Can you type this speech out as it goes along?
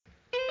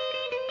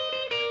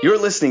You're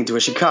listening to a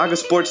Chicago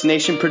Sports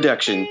Nation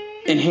production,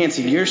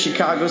 enhancing your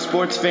Chicago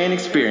sports fan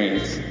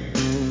experience.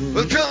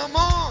 Well, come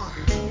on,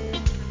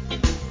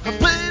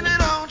 baby,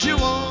 don't you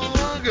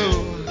wanna go?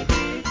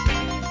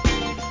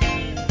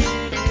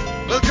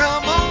 Well,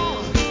 come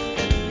on,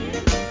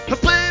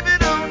 baby,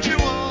 don't you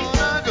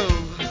wanna go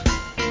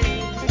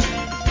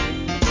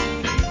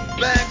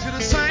back to the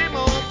same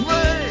old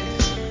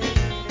place,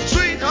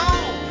 sweet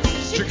home,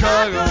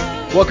 Chicago.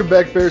 Welcome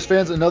back, Bears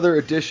fans. Another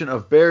edition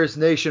of Bears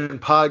Nation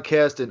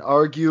podcast, and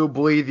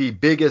arguably the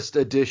biggest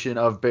edition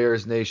of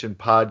Bears Nation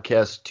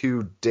podcast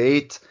to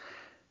date.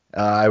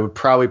 I would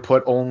probably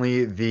put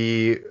only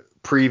the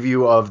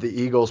preview of the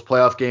Eagles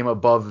playoff game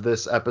above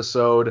this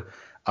episode.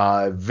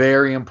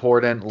 Very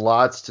important,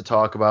 lots to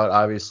talk about,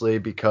 obviously,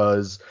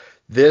 because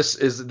this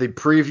is the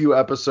preview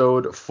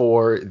episode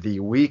for the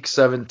Week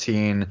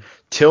 17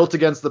 tilt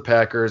against the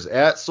Packers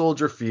at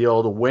Soldier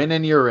Field. Win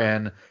and you're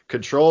in.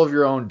 Control of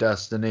your own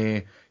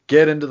destiny.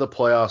 Get into the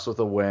playoffs with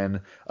a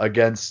win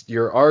against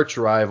your arch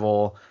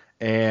rival.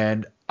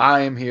 And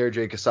I am here,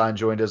 Jake Hassan,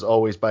 joined as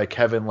always by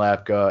Kevin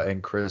Lapka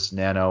and Chris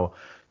Nano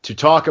to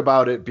talk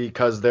about it,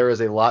 because there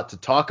is a lot to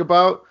talk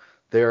about.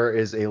 There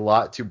is a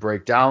lot to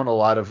break down, a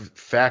lot of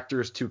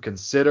factors to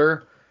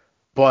consider.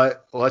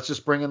 But let's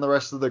just bring in the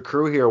rest of the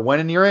crew here.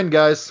 When you're in,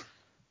 guys.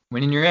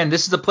 When you're in.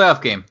 This is the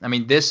playoff game. I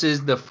mean, this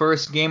is the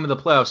first game of the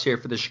playoffs here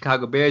for the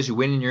Chicago Bears. You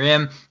win and you're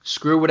in.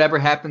 Screw whatever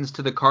happens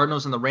to the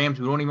Cardinals and the Rams.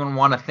 We don't even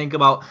want to think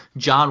about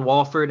John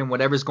Wolford and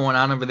whatever's going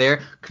on over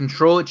there.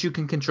 Control what you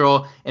can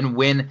control and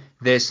win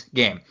this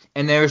game.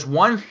 And there's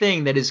one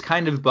thing that is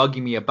kind of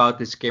bugging me about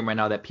this game right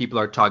now that people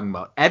are talking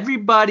about.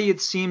 Everybody, it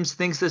seems,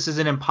 thinks this is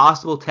an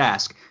impossible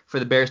task for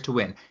the Bears to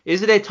win.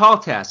 Is it a tall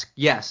task?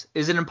 Yes.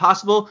 Is it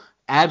impossible?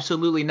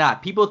 Absolutely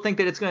not. People think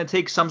that it's going to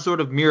take some sort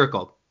of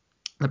miracle.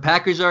 The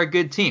Packers are a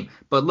good team.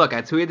 But look,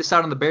 I tweeted this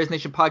out on the Bears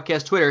Nation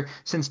podcast Twitter.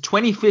 Since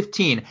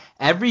 2015,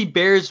 every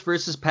Bears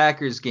versus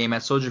Packers game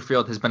at Soldier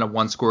Field has been a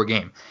one-score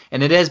game.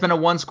 And it has been a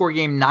one-score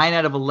game 9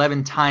 out of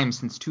 11 times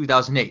since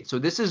 2008. So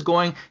this is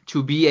going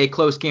to be a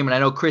close game. And I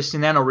know Chris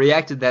Nano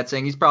reacted to that,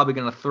 saying he's probably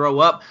going to throw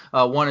up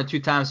 1 or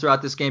 2 times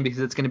throughout this game because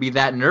it's going to be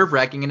that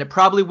nerve-wracking. And it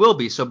probably will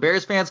be. So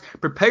Bears fans,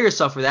 prepare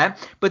yourself for that.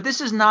 But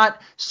this is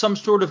not some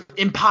sort of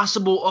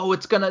impossible,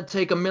 it's going to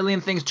take a million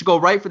things to go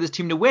right for this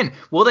team to win.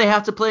 Will they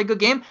have to play a good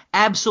game?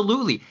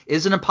 Absolutely.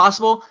 Is it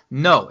impossible?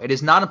 No, it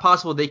is not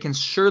impossible. They can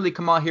surely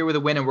come out here with a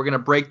win, and we're going to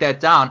break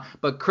that down.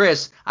 But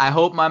Chris, I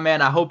hope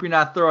you're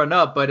not throwing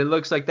up, but it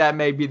looks like that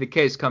may be the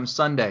case come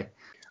Sunday.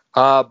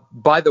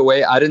 By the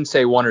way, I didn't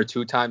say 1 or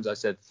 2 times. I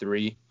said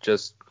 3,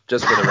 just for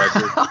the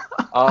record.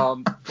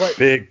 But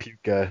big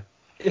puke guy.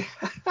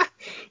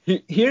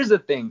 Here's the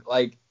thing.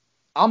 Like,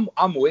 I'm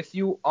with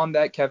you on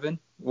that, Kevin,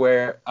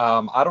 where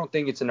I don't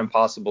think it's an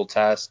impossible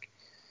task.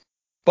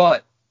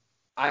 But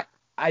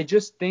I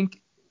just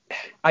think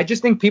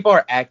people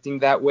are acting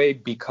that way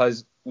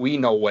because we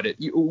know what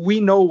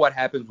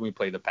happens when we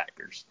play the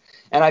Packers.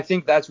 And I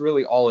think that's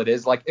really all it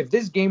is. Like, if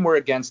this game were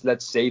against,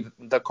 let's say,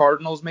 the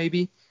Cardinals,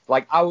 maybe,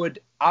 like, I would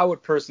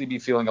personally be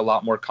feeling a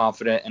lot more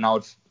confident, and I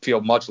would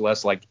feel much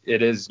less like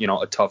it is,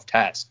 a tough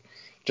task.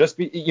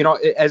 Just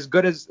as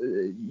good as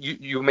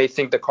you may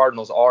think the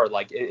Cardinals are,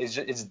 like,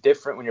 it's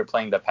different when you're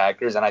playing the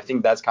Packers. And I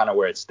think that's kind of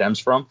where it stems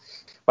from.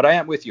 But I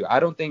am with you. I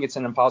don't think it's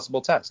an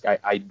impossible task.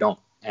 I don't.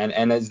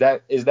 And is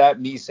that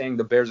me saying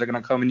the Bears are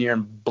going to come in here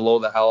and blow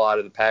the hell out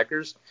of the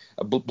Packers,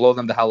 blow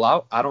them the hell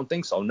out? I don't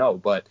think so, no.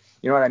 But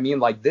you know what I mean?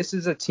 Like, this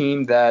is a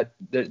team that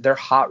they're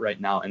hot right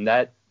now, and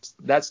that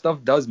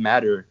stuff does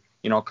matter,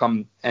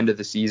 come end of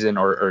the season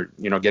or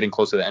getting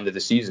close to the end of the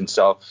season.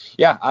 So,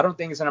 yeah, I don't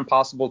think it's an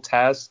impossible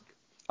task.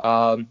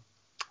 I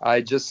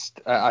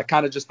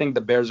kind of just think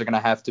the Bears are going to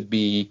have to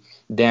be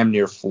damn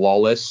near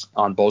flawless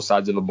on both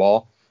sides of the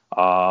ball.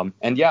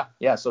 And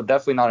yeah, so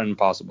definitely not an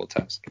impossible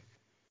task.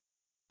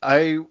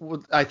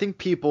 I think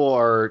people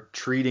are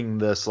treating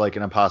this like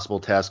an impossible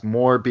task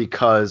more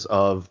because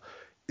of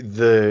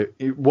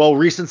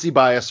recency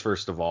bias,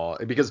 first of all,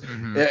 because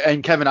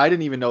and Kevin, I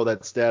didn't even know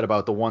that stat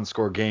about the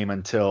 1-score game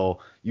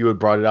until you had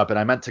brought it up, and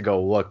I meant to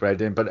go look, but I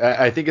didn't. But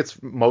I think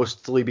it's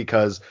mostly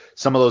because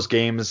some of those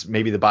games,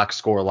 maybe the box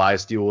score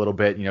lies to you a little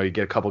bit. You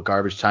get a couple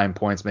garbage time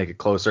points, make it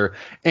closer,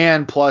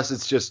 and plus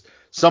it's just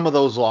some of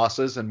those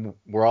losses, and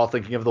we're all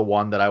thinking of the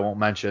one that I won't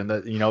mention,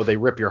 that they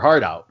rip your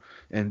heart out.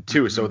 And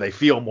 2, so they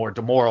feel more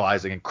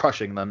demoralizing and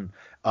crushing than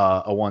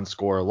a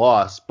 1-score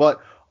loss.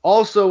 But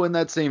also in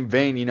that same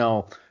vein,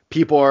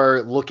 people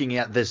are looking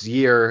at this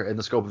year and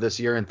the scope of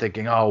this year and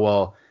thinking,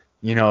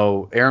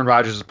 Aaron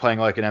Rodgers is playing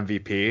like an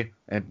MVP,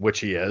 and which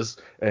he is.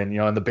 And,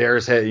 and the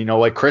Bears had,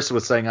 like Chris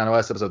was saying on the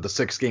last episode, the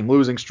 6-game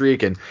losing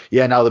streak. And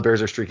yeah, now the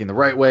Bears are streaking the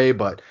right way,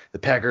 but the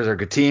Packers are a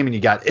good team, and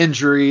you got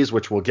injuries,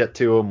 which we'll get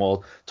to, and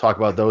we'll talk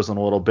about those in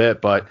a little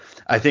bit. But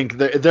I think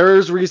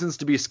there's reasons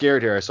to be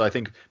scared here. So I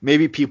think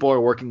maybe people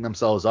are working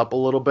themselves up a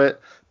little bit,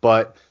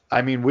 but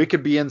I mean, we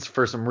could be in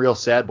for some real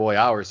sad boy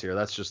hours here.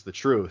 That's just the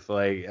truth.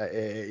 Like,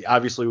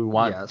 obviously, we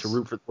want to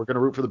root for. We're going to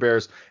root for the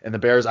Bears, and the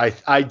Bears.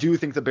 I do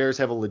think the Bears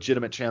have a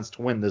legitimate chance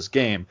to win this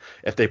game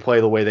if they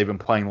play the way they've been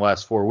playing the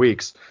last 4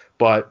 weeks.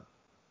 But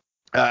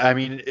I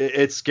mean,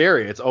 it's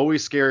scary. It's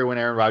always scary when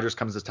Aaron Rodgers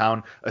comes to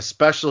town,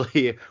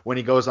 especially when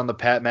he goes on the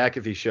Pat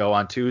McAfee show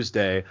on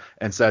Tuesday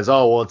and says,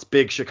 "Oh, well, it's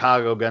big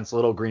Chicago against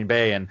little Green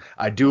Bay, and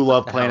I do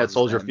love playing at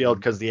Soldier Field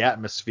because the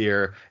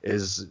atmosphere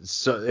is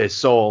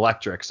so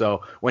electric."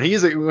 So when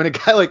a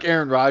guy like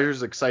Aaron Rodgers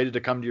is excited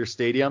to come to your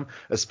stadium,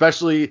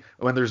 especially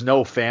when there's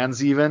no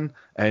fans even,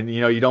 and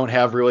you don't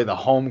have really the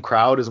home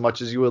crowd as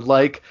much as you would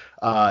like,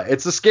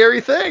 it's a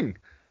scary thing.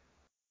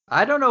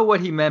 I don't know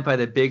what he meant by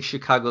the big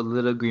Chicago,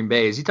 little Green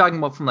Bay. Is he talking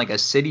about from like a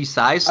city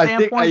size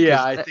standpoint?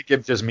 I think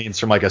it just means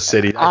from like a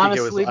city.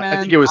 Honestly, I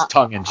think it was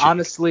tongue in cheek.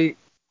 Honestly,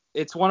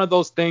 it's one of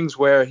those things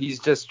where he's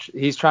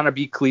trying to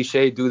be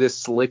cliche, do this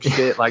slick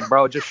shit. Like,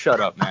 bro, just shut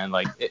up, man.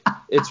 Like,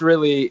 it's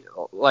really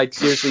like,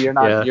 seriously, you're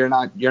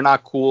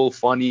not cool,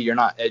 funny, you're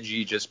not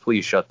edgy. Just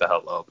please shut the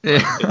hell up.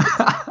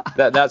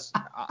 Like, that's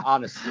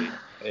honestly.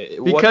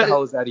 What the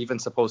hell is that even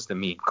supposed to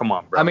mean? Come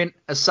on, bro. I mean,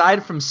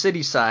 aside from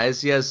city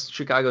size, yes,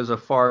 Chicago's a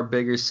far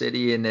bigger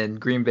city, and then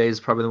Green Bay is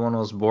probably one of the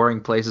most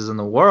boring places in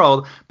the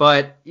world.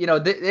 But,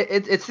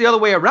 it's the other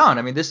way around.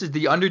 I mean, this is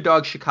the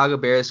underdog Chicago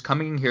Bears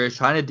coming in here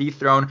trying to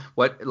dethrone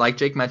what, like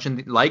Jake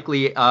mentioned,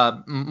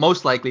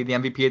 most likely the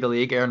MVP of the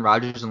league, Aaron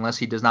Rodgers, unless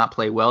he does not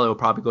play well, it'll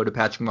probably go to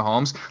Patrick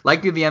Mahomes.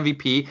 Likely the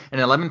MVP, an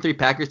 11-3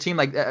 Packers team,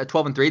 like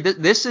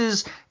 12-3. This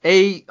is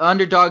a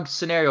underdog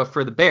scenario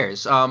for the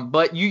Bears.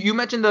 But you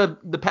mentioned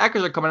the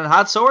Packers are coming in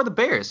hot, so are the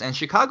Bears. And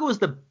Chicago is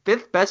the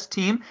 5th best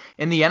team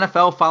in the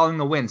NFL following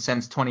the win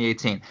since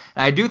 2018.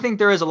 And I do think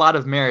there is a lot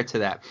of merit to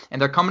that.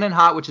 And they're coming in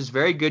hot, which is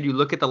very good. You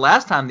look at the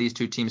last time these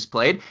two teams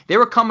played, they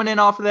were coming in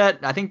off of that.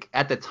 I think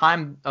at the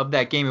time of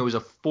that game, it was a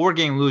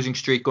 4-game losing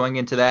streak going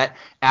into that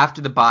after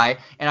the bye.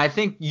 And I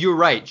think you're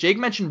right. Jake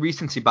mentioned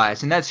recency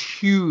bias, and that's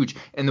huge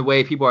in the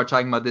way people are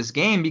talking about this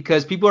game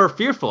because people are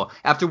fearful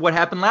after what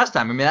happened last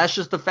time. I mean, that's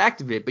just the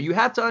fact of it. But you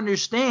have to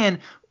understand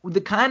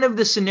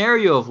the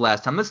scenario of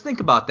last time. Let's think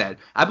about that.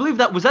 I believe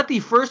that was the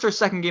first or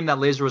second game that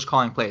Laser was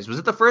calling plays. Was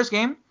it the first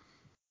game?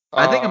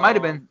 I think it might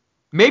have been.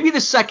 Maybe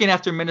the second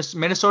after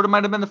Minnesota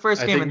might have been the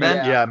first game.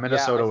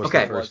 Minnesota was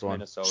the first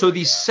one. So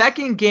the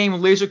second game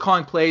with Laser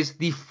calling plays,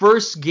 the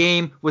first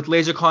game with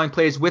Laser calling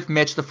plays with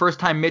Mitch, the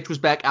first time Mitch was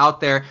back out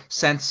there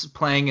since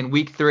playing in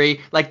week 3.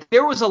 Like,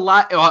 there was a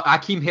lot.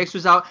 Akeem Hicks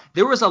was out.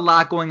 There was a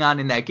lot going on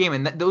in that game,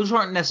 and those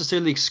aren't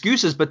necessarily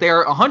excuses, but they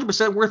are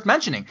 100% worth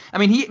mentioning. I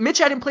mean, Mitch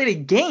hadn't played a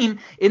game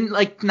in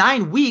like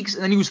 9 weeks,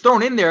 and then he was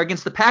thrown in there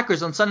against the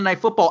Packers on Sunday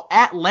Night Football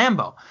at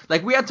Lambeau.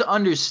 Like, we have to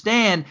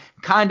understand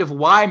kind of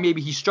why maybe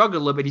he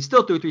struggled a little bit. He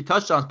still threw 3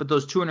 touchdowns, but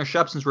those 2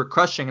 interceptions were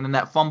crushing. And then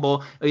that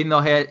fumble, even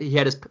though he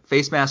had his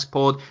face mask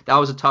pulled, that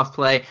was a tough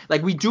play.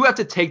 Like, we do have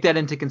to take that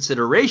into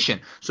consideration.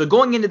 So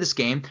going into this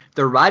game,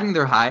 they're riding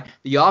their high.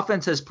 The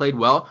offense has played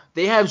well.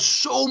 They have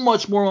so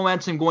much more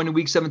momentum going to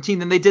week 17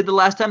 than they did the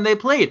last time they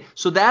played.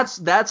 So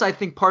that's I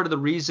think part of the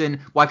reason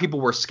why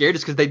people were scared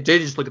is because they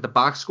did just look at the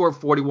box score,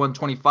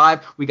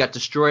 41-25. We got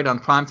destroyed on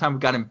primetime. We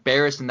got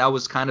embarrassed, and that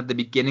was kind of the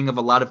beginning of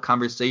a lot of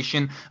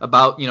conversation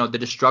about, the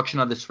destruction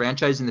of this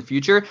franchise in the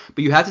future.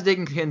 But you have to take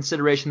into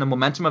consideration the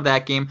momentum of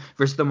that game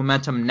versus the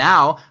momentum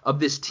now of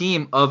this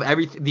team, of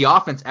everything, the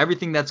offense,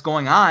 everything that's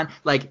going on.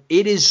 Like,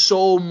 it is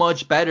so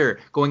much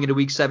better going into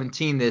week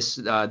 17 this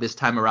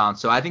time around.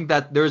 So I think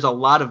that there's a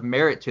lot of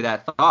merit to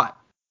that thought.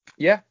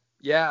 Yeah.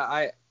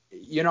 I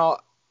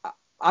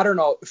don't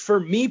know. For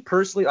me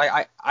personally,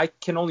 I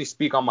can only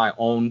speak on my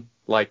own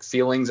like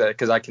feelings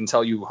because I can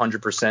tell you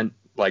 100%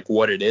 like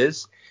what it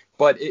is.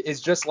 But it's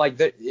just like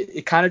that.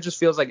 It kind of just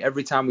feels like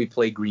every time we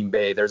play Green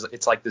Bay,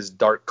 it's like this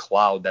dark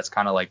cloud that's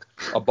kind of like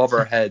above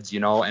our heads,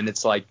 and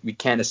it's like we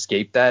can't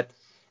escape that.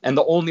 And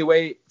the only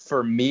way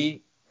for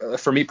me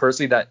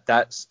personally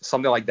that's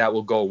something like that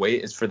will go away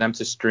is for them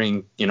to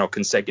string,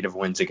 consecutive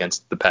wins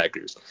against the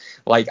Packers.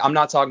 Like, I'm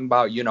not talking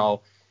about,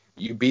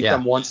 you beat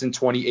them once in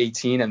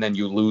 2018 and then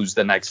you lose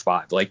the next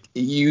 5. Like,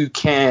 you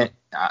can't.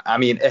 I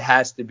mean, it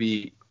has to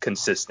be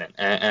consistent.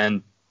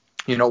 And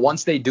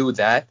once they do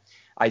that,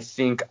 I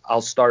think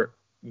I'll start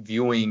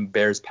viewing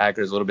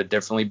Bears-Packers a little bit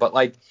differently. But,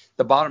 like,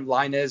 the bottom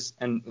line is,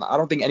 and I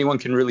don't think anyone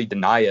can really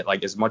deny it,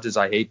 like, as much as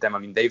I hate them, I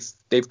mean,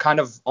 they've kind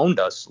of owned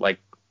us, like,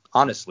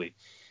 honestly.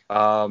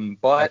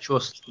 But,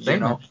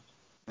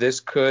 this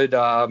could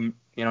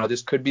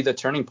be the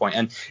turning point.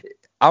 And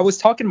I was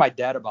talking to my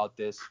dad about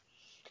this,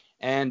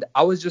 and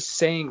I was just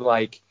saying,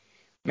 like,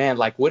 man,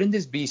 like, wouldn't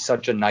this be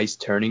such a nice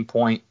turning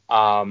point?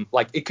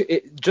 Like,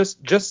 it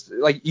just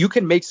like, you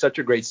can make such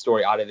a great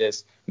story out of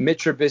this.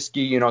 Mitch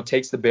Trubisky,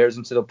 takes the Bears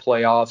into the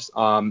playoffs.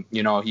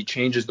 He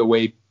changes the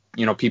way,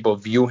 people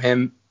view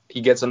him.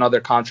 He gets another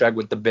contract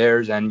with the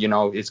Bears, and,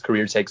 his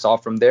career takes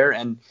off from there.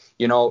 And,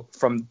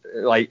 and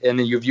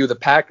then you view the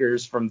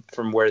Packers from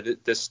where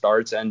this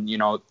starts, and,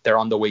 they're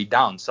on the way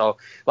down. So,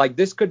 like,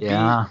 this could be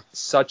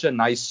such a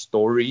nice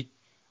story.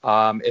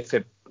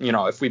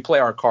 If we play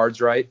our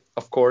cards right,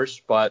 of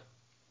course. But,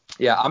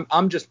 Yeah,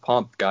 I'm just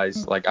pumped,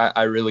 guys. Like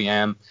I really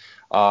am.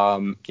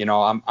 I'm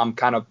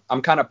kind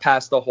of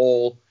past the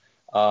whole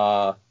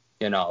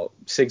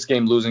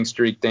 6-game losing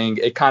streak thing.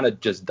 It kind of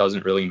just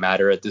doesn't really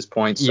matter at this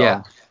point. So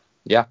Yeah.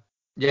 yeah.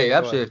 Yeah, you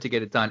absolutely have to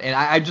get it done. And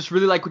I just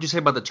really like what you say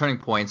about the turning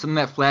point. Something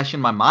that flashed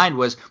in my mind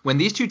was when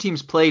these two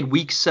teams played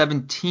Week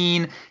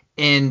 17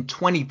 in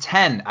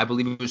 2010, I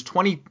believe it was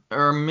 2010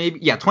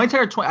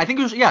 or 20, I think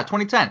it was,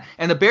 2010.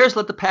 And the Bears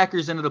let the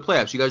Packers into the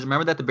playoffs. You guys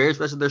remember that? The Bears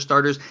rested their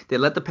starters. They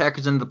let the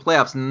Packers into the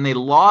playoffs, and then they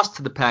lost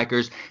to the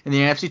Packers in the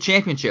NFC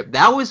Championship.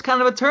 That was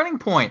kind of a turning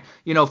point,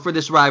 for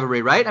this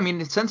rivalry, right? I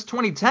mean, since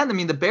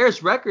 2010, the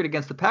Bears' record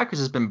against the Packers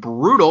has been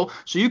brutal.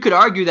 So you could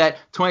argue that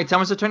 2010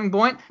 was a turning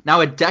point.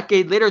 Now, a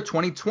decade later,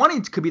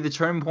 2020 could be the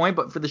turning point,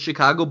 but for the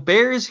Chicago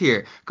Bears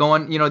here,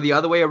 going, the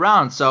other way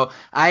around. So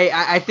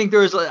I think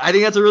I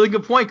think that's a really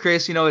good point, Chris.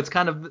 It's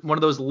kind of one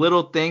of those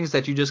little things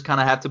that you just kind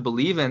of have to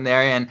believe in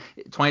there. And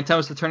 2010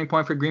 was the turning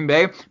point for Green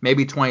Bay.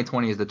 Maybe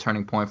 2020 is the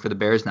turning point for the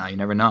Bears now. You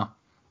never know.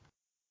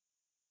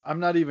 I'm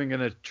not even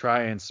going to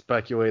try and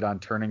speculate on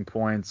turning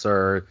points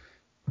or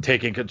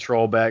taking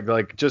control back.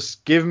 Like,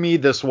 just give me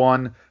this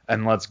one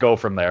and let's go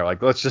from there.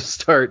 Like, let's just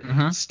start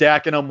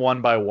stacking them one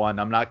by one.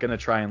 I'm not going to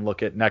try and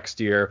look at next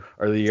year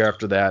or the year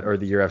after that or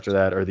the year after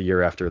that or the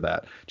year after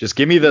that. Just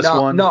give me this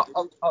one.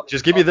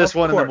 Just give me this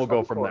one, and then we'll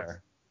go from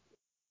there.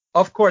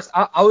 Of course.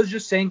 I was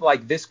just saying,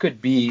 like, this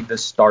could be the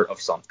start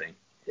of something.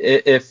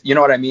 If you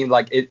know what I mean,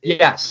 like,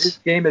 yes, this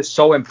game is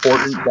so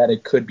important that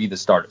it could be the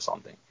start of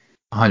something.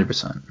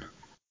 100%.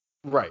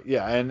 Right.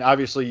 Yeah. And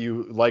obviously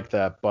you like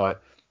that,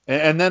 but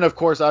and then of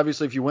course,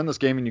 obviously, if you win this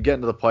game and you get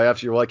into the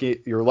playoffs,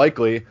 you're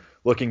likely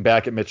looking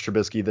back at Mitch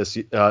Trubisky this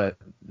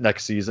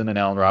next season and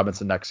Allen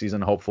Robinson next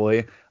season,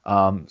 hopefully.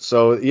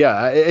 So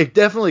yeah, it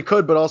definitely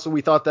could, but also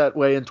we thought that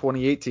way in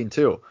 2018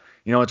 too.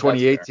 In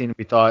 2018,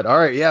 we thought, all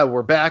right, yeah,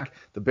 we're back.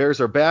 The Bears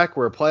are back.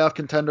 We're a playoff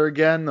contender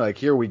again. Like,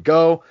 here we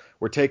go.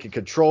 We're taking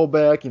control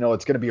back.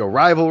 It's going to be a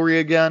rivalry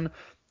again.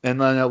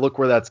 And then look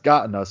where that's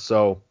gotten us.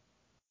 So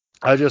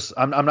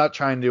I'm not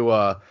trying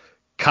to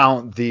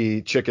count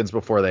the chickens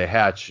before they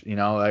hatch.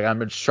 Like, I'm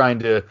just trying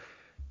to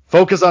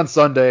focus on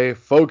Sunday,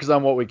 focus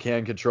on what we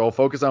can control,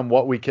 focus on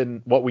what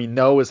we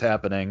know is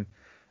happening,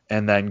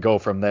 and then go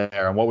from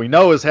there. And what we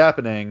know is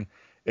happening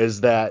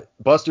is that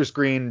Buster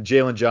Skrine,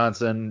 Jalen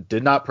Johnson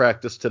did not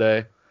practice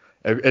today.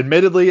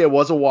 Admittedly, it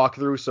was a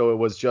walkthrough, so it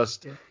was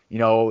just,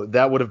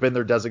 that would have been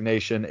their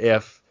designation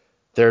if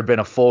there had been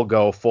a full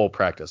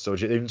practice. So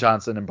Jalen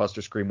Johnson and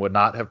Buster Skrine would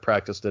not have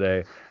practiced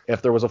today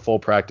if there was a full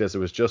practice. It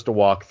was just a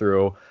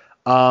walkthrough.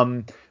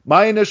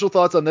 My initial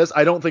thoughts on this,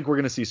 I don't think we're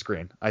going to see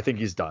Skrine. I think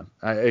he's done.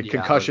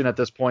 Concussion at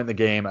this point in the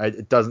game,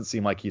 it doesn't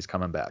seem like he's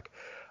coming back.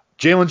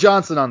 Jalen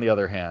Johnson, on the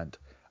other hand,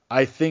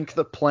 I think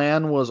the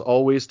plan was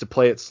always to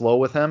play it slow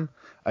with him.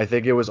 I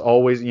think it was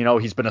always,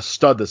 he's been a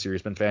stud this year.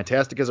 He's been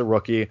fantastic as a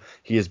rookie.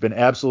 He has been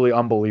absolutely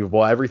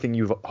unbelievable. Everything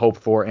you've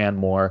hoped for and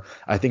more.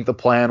 I think the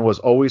plan was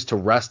always to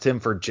rest him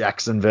for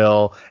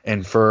Jacksonville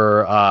and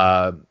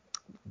for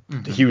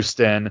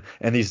Houston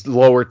and these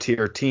lower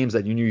tier teams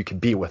that you knew you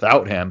could beat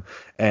without him.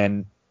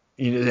 And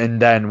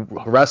then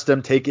rest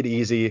him, take it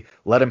easy,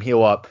 let him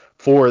heal up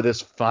for this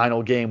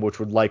final game, which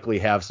would likely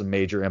have some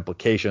major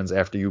implications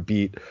after you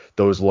beat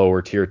those lower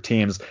tier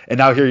teams. And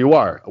now here you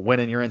are, a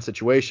win-and-you're-in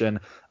situation.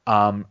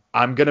 I'm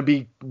going to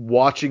be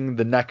watching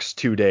the next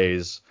 2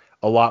 days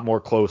a lot more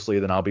closely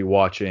than I'll be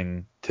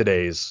watching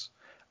today's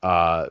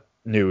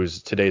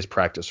news, today's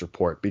practice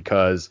report,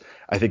 because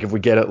I think if we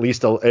get at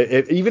least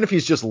even if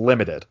he's just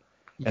limited,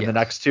 and the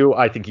next two,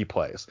 I think he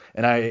plays.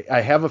 And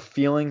I have a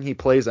feeling he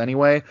plays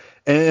anyway.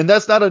 And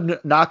that's not a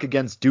knock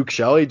against Duke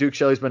Shelley. Duke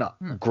Shelley's been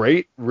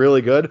great,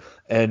 really good.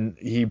 And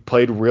he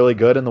played really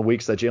good in the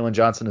weeks that Jalen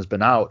Johnson has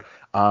been out.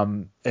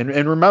 And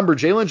remember,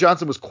 Jalen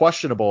Johnson was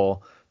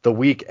questionable the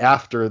week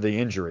after the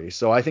injury.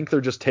 So I think they're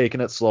just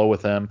taking it slow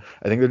with him.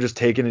 I think they're just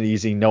taking it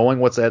easy, knowing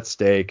what's at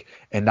stake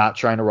and not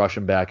trying to rush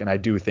him back. And I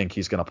do think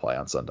he's going to play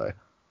on Sunday.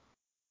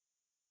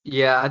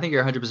 Yeah, I think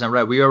you're 100%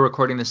 right. We are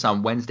recording this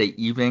on Wednesday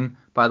evening,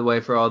 by the way,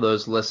 for all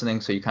those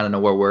listening, so you kind of know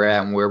where we're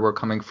at and where we're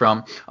coming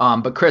from.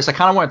 But Chris, I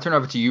kind of want to turn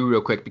over to you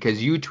real quick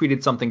because you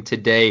tweeted something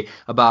today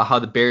about how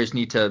the Bears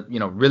need to,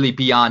 really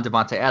be on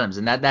Davante Adams,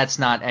 and that's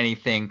not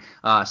anything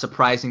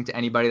surprising to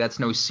anybody. That's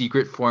no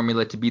secret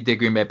formula to beat the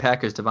Green Bay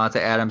Packers. Davante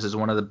Adams is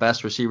one of the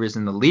best receivers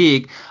in the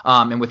league,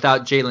 and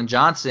without Jalen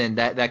Johnson,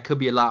 that could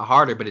be a lot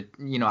harder. But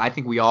I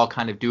think we all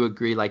kind of do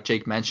agree, like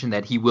Jake mentioned,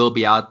 that he will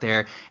be out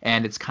there,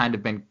 and it's kind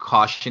of been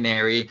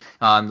cautionary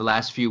the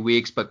last few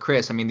weeks. But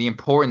Chris, the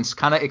importance.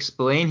 Kind of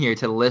explain here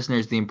to the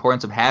listeners the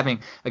importance of having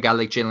a guy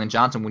like Jalen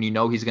Johnson when you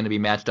know he's going to be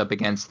matched up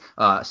against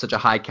such a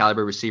high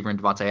caliber receiver in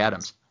Davante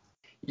Adams.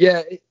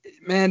 Yeah,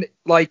 man,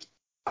 like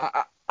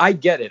I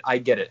get it.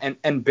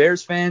 And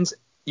Bears fans,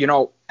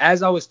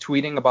 as I was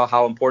tweeting about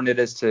how important it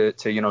is to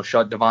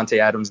shut Davante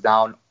Adams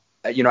down,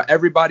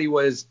 everybody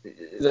was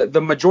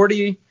the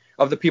majority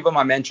of the people in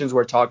my mentions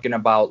were talking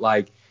about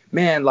like,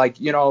 man, like,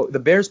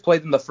 the Bears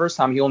played him the first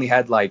time. He only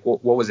had like,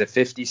 what was it,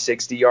 50,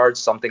 60 yards,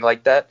 something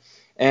like that.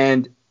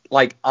 And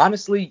like,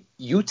 honestly,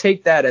 you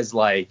take that as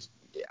like,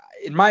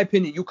 in my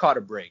opinion, you caught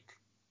a break.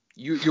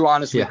 You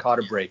honestly Yeah. caught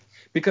a break.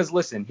 Because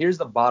listen, here's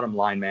the bottom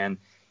line, man.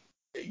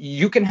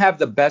 You can have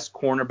the best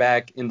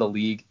cornerback in the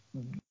league.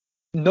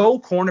 No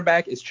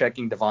cornerback is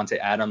checking Devontae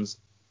Adams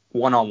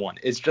one-on-one.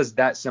 It's just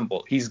that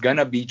simple. He's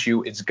gonna beat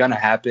you. It's gonna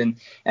happen.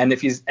 And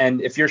if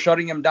you're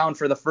shutting him down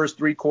for the first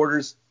 3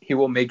 quarters, he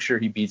will make sure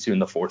he beats you in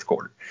the 4th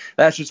quarter.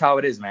 That's just how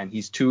it is, man.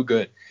 He's too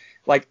good.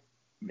 Like,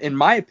 in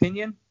my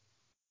opinion,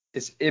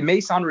 it may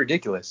sound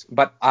ridiculous,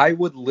 but I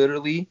would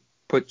literally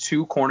put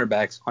 2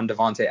 cornerbacks on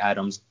Devontae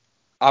Adams.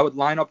 I would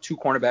line up 2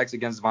 cornerbacks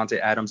against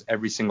Devontae Adams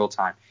every single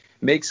time.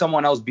 Make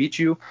someone else beat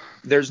you.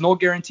 There's no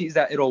guarantees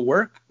that it'll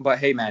work, but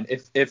hey, man,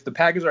 if the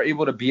Packers are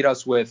able to beat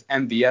us with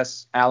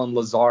MVS, Allen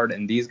Lazard,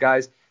 and these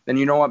guys, then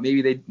you know what?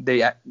 Maybe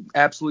they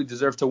absolutely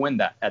deserve to win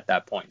that at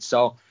that point.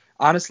 So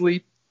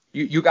honestly,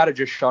 you got to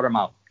just shut them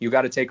out. You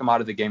got to take them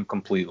out of the game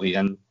completely.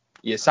 And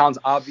it sounds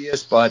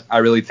obvious, but I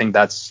really think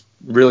that's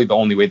really the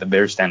only way the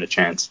Bears stand a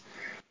chance.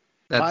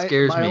 That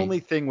scares me. My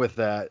only thing with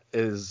that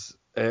is,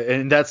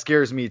 and that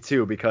scares me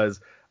too, because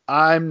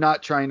I'm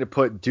not trying to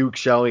put Duke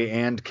Shelley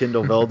and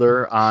Kindle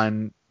Vildor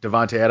on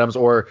Devontae Adams,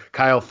 or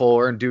Kyle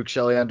Fuller and Duke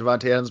Shelley on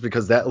Devontae Adams,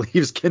 because that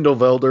leaves Kindle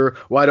Vildor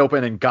wide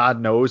open, and God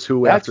knows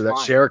who That's after that.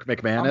 fine. Sherrick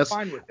McManus.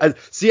 I'm fine with that.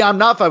 See, I'm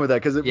not fine with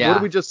that, because what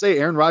did we just say?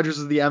 Aaron Rodgers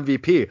is the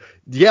MVP.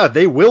 Yeah,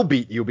 they will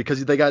beat you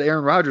because they got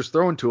Aaron Rodgers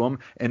throwing to them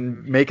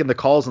and making the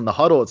calls in the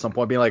huddle at some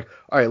point, being like,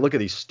 all right, look at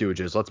these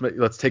stooges.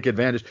 Let's take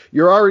advantage.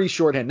 You're already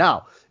shorthand.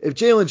 Now, if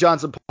Jalen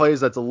Johnson plays,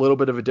 that's a little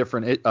bit of a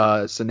different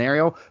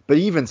scenario. But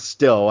even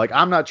still, like,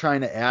 I'm not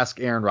trying to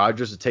ask Aaron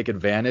Rodgers to take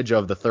advantage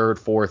of the 3rd,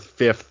 4th,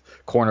 5th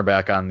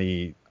cornerback on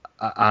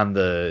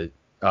the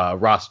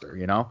roster,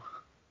 you know?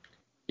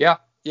 Yeah.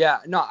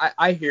 No,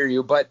 I hear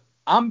you, but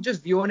I'm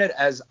just viewing it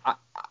as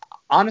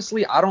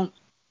honestly, I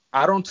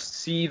don't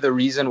see the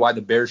reason why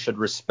the Bears should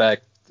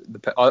respect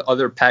the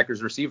other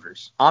Packers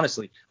receivers.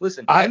 Honestly,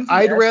 listen,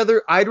 I'd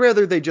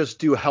rather they just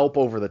do help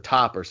over the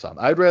top or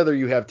something. I'd rather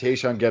you have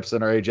Tayshaun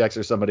Gibson or Ajax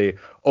or somebody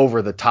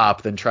over the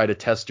top than try to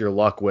test your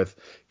luck with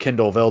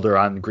Kindle Vildor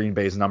on Green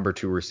Bay's number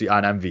 2 receiver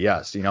on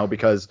MVS, you know,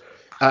 because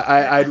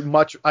I'd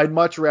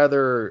much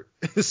rather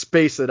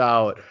space it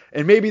out.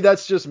 And maybe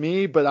that's just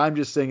me, but I'm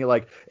just saying it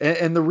like,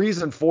 and the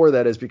reason for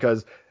that is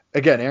because,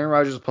 again, Aaron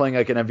Rodgers is playing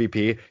like an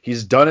MVP.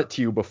 He's done it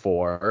to you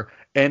before.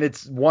 And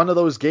it's one of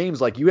those games,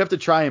 like, you have to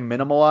try and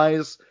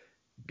minimize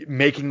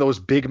making those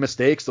big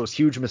mistakes, those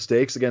huge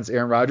mistakes against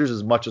Aaron Rodgers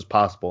as much as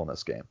possible in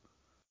this game.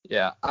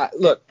 Yeah.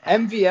 Look,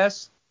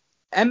 MVS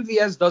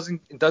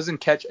doesn't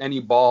catch any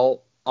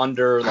ball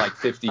under like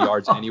 50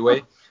 yards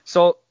anyway.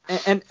 So,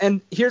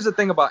 and here's the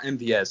thing about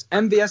MVS.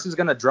 MVS is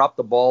going to drop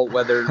the ball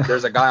whether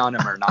there's a guy on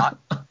him or not.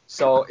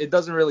 So it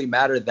doesn't really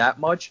matter that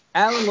much.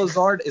 Allen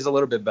Lazard is a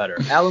little bit better.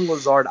 Allen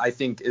Lazard, I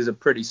think, is a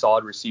pretty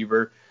solid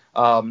receiver.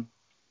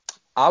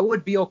 I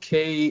would be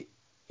okay,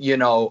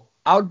 putting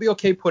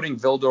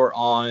Vildor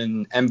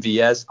on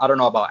MVS. I don't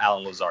know about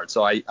Allen Lazard,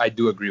 so I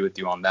do agree with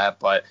you on that.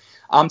 But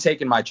I'm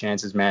taking my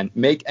chances, man.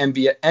 Make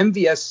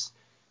MVS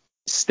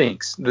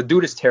stinks. The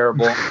dude is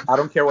terrible. I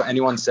don't care what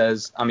anyone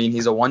says. I mean,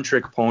 he's a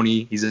one-trick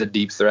pony. He's a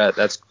deep threat.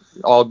 That's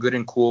all good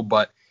and cool,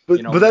 but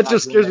that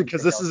just scares me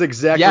because this is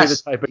exactly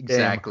the type of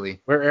game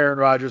where Aaron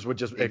Rodgers would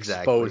just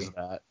expose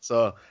that.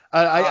 So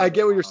I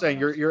get what you're saying.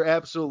 You're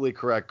absolutely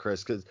correct,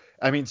 Chris, because,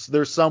 I mean,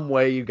 there's some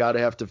way you got to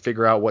have to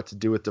figure out what to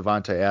do with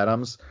Devontae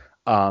Adams.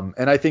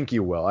 And I think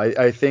you will.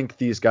 I think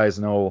these guys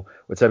know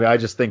what's happening. I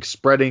just think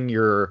spreading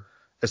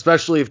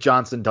especially if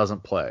Johnson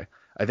doesn't play,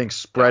 I think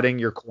spreading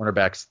your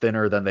cornerbacks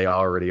thinner than they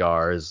already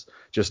are is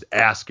just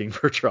asking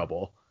for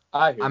trouble.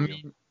 I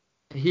mean,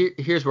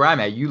 here's where I'm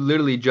at. You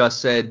literally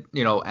just said,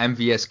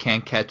 MVS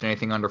can't catch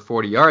anything under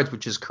 40 yards,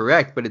 which is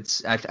correct. But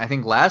it's, I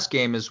think last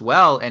game as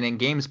well, and in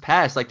games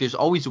past, like, there's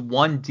always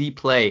one deep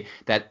play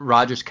that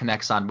Rodgers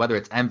connects on, whether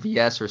it's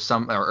MVS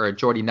or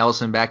Jordy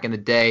Nelson back in the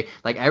day.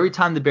 Like, every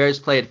time the Bears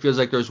play, it feels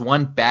like there's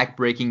one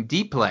back-breaking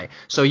deep play.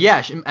 So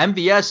yeah,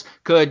 MVS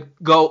could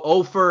go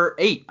 0 for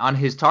 8 on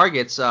his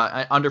targets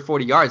under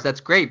 40 yards.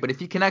 That's great. But if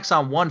he connects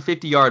on one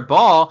 50-yard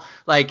ball,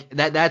 like,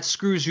 that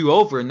screws you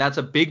over, and that's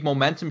a big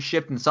momentum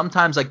shift. And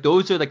sometimes, like,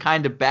 those are the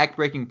kind of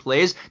back-breaking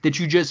plays that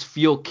you just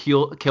feel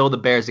kill the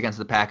Bears against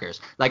the Packers.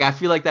 Like, I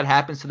feel like that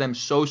happens to them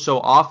so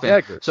often.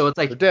 Daggers. So it's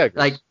like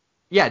daggers.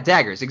 Yeah,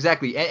 daggers,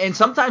 exactly. And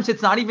sometimes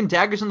it's not even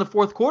daggers in the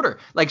 4th quarter.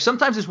 Like,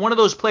 sometimes it's one of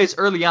those plays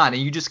early on,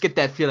 and you just get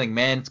that feeling,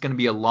 man, it's going to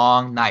be a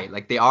long night.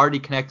 Like, they already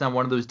connect on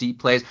one of those deep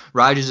plays.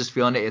 Rodgers is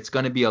feeling it. It's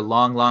going to be a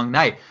long, long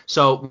night.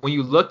 So when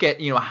you look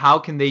at, how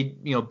can they,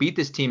 beat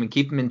this team and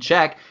keep them in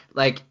check,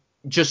 like,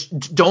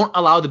 just don't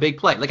allow the big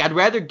play. Like, I'd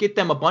rather get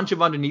them a bunch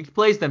of underneath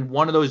plays than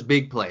one of those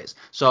big plays.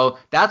 So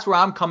that's where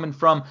I'm coming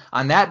from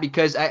on that,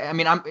 because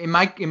am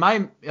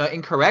I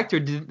incorrect,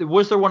 or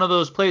was there one of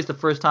those plays the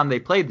first time they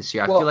played this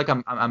year? I feel like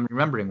I'm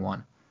remembering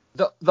one.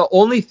 The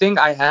only thing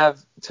I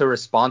have to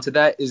respond to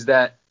that is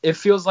that it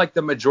feels like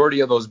the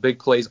majority of those big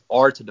plays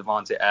are to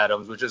Devontae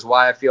Adams, which is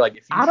why I feel like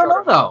if you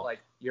out,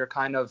 like, you're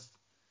kind of,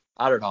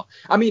 I don't know.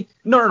 I mean,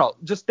 no.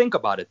 Just think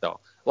about it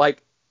though.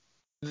 Like,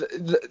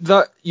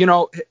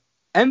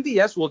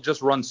 MVS will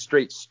just run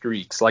straight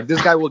streaks. Like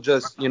this guy will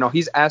just,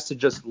 he's asked to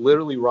just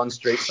literally run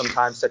straight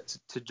sometimes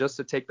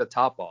to take the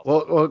top off.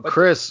 Well,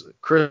 Chris,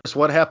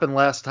 what happened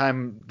last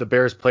time the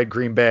Bears played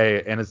Green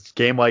Bay and it's a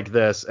game like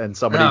this and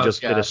somebody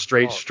just did a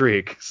straight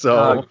streak?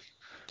 So,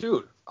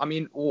 dude, I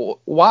mean,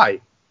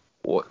 why?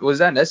 Was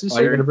that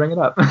necessary? Why are you gonna bring it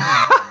up?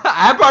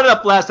 I brought it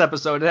up last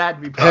episode. It had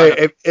to be brought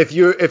up. If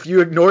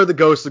you ignore the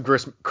ghosts of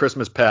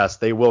Christmas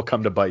past, they will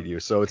come to bite you.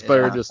 So it's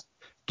better just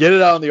get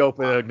it out in the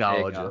open and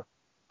acknowledge it.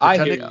 I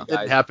hear you guys. It guys.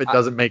 didn't happen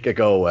doesn't make it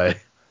go away.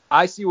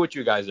 I see what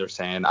you guys are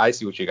saying. I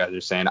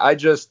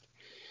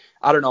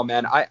don't know,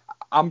 man.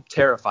 I'm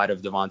terrified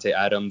of Davante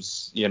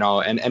Adams,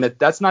 and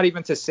that's not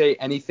even to say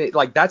anything.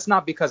 Like, that's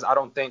not because I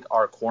don't think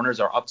our corners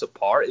are up to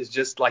par. It's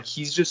just like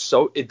he's just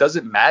so – it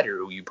doesn't matter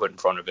who you put in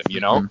front of him,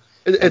 Mm-hmm.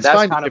 It's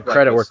fine to give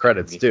credit where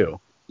credit's due.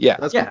 Yeah.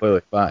 That's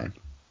completely fine.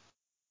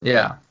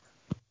 Yeah.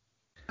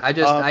 I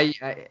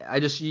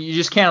just you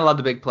just can't allow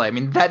the big play. I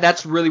mean,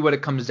 that's really what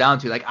it comes down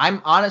to. Like,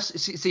 I'm honest.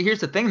 See, here's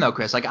the thing though,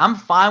 Chris. Like, I'm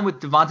fine with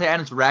Davante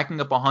Adams racking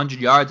up 100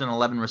 yards and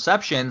 11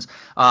 receptions.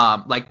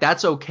 Like,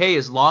 that's okay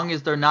as long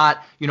as they're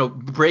not,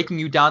 breaking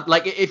you down.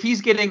 Like, if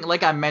he's getting,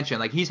 like I mentioned,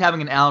 like he's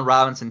having an Allen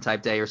Robinson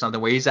type day or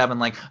something where he's having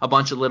like a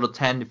bunch of little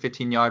 10 to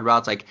 15 yard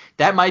routes. Like,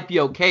 that might be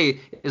okay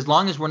as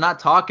long as we're not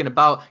talking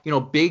about,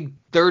 big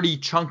 30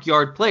 chunk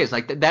yard plays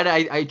like that.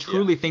 I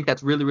truly think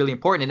that's really, really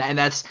important. And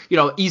that's,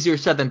 easier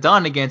said than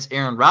done against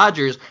Aaron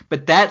Rodgers.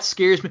 But that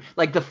scares me.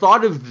 Like, the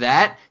thought of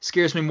that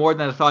scares me more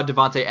than the thought of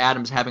Davante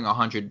Adams having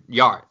 100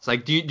 yards.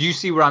 Like, do you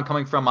see where I'm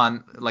coming from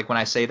on, like, when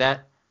I say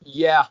that?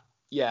 Yeah.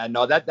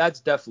 No, that's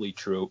definitely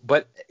true.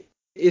 But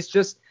it's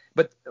just,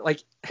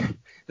 like,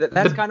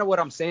 that's kind of what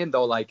I'm saying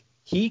though. Like,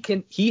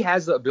 he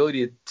has the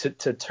ability to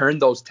turn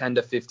those 10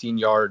 to 15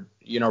 yard,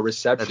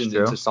 receptions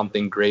into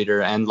something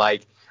greater. And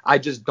like, I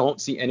just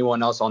don't see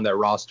anyone else on their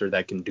roster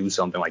that can do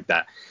something like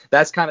that.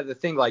 That's kind of the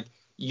thing. Like,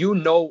 the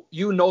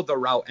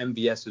route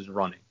MVS is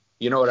running.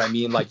 You know what I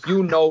mean? Like,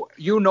 you know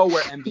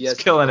where MVS is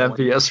killing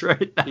MVS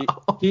right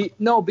now.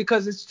 No,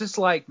 because it's just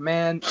like,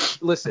 man,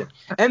 listen,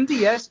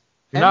 MVS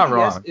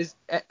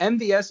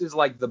is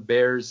like the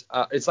Bears.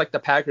 It's like the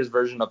Packers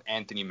version of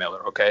Anthony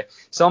Miller. Okay,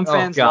 some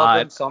fans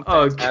love him, some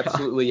fans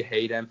absolutely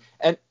hate him,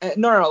 and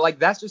no, like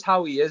that's just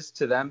how he is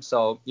to them.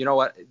 So you know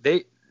what,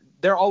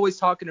 they're always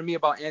talking to me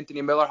about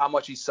Anthony Miller, how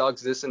much he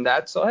sucks, this and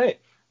that. So hey,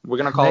 we're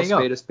gonna call a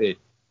spade a spade.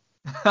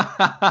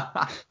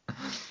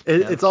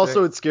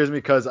 It scares me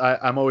because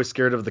I'm always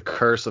scared of the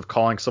curse of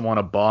calling someone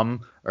a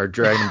bum or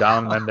dragging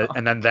them down,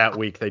 and then that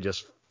week they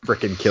just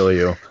freaking kill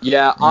you.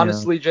 Yeah,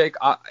 honestly, Jake,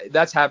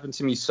 that's happened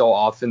to me so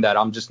often that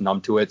I'm just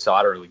numb to it, so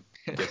I don't really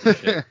give a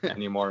shit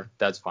anymore.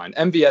 That's fine.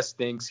 MVS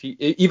stinks.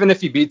 Even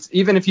if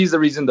he's the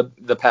reason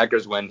the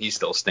Packers win, he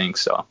still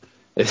stinks. So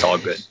it's all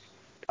good.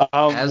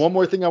 One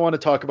more thing I want to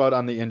talk about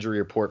on the injury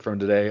report from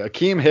today.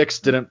 Akeem Hicks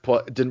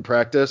didn't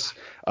practice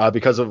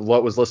because of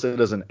what was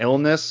listed as an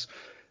illness.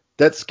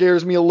 That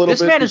scares me a little bit.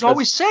 This man is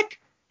always sick.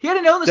 He had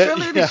an illness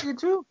earlier this year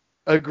too.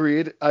 I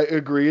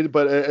agreed,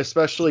 but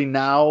especially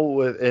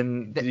now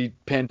in the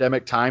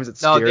pandemic times, it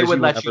scares me. No, they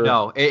would let you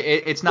know.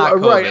 It's not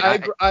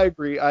COVID.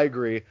 Right, I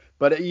agree.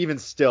 But even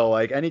still,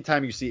 like,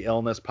 anytime you see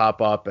illness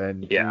pop up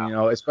and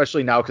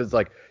especially now because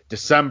like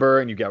December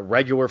and you get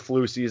regular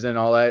flu season and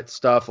all that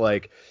stuff,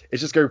 like,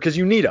 it's just good because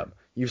you need him.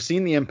 You've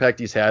seen the impact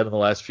he's had in the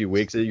last few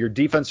weeks. Your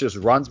defense just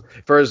runs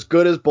for as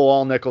good as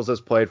Bilal Nichols has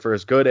played, for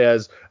as good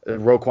as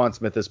Roquan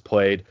Smith has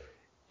played.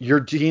 Your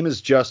team is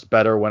just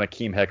better when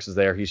Akeem Hicks is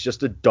there. He's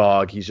just a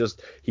dog. He's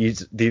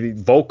the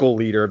vocal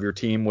leader of your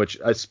team, which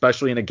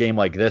especially in a game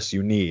like this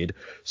you need.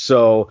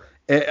 So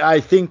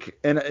I think,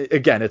 and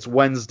again, it's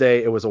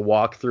Wednesday. It was a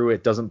walkthrough.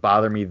 It doesn't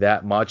bother me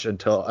that much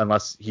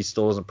unless he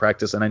still doesn't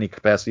practice in any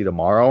capacity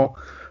tomorrow.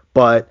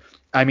 But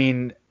I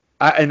mean,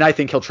 I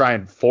think he'll try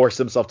and force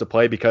himself to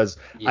play because,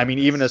 yes. I mean,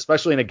 even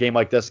especially in a game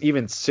like this,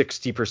 even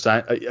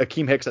 60%,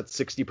 Akeem Hicks at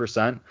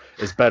 60%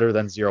 is better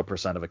than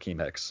 0% of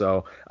Akeem Hicks.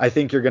 So I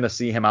think you're going to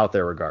see him out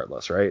there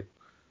regardless, right?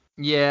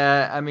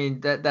 Yeah, I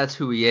mean, that's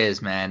who he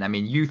is, man. I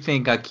mean, you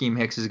think Akeem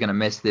Hicks is going to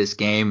miss this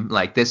game.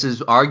 Like, this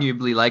is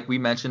arguably, like we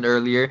mentioned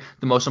earlier,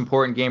 the most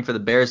important game for the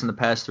Bears in the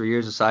past 3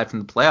 years, aside from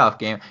the playoff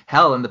game.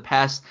 Hell, in the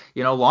past,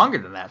 longer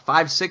than that,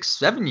 5, 6,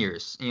 7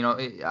 years.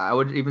 I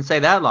would even say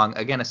that long,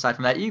 again, aside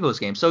from that Eagles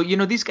game. So,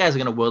 these guys are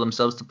going to will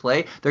themselves to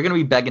play. They're going to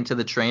be begging to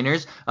the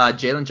trainers.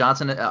 Jalen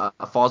Johnson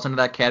falls into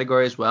that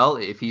category as well.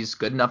 If he's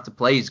good enough to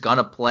play, he's going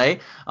to play.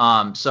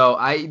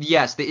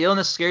 Yes, the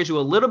illness scares you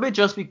a little bit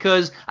just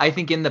because I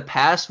think in the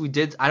past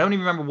I don't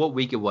even remember what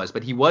week it was,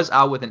 but he was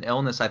out with an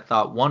illness, I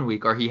thought, 1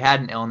 week, or he had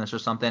an illness or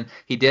something.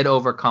 He did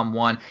overcome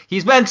one.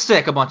 He's been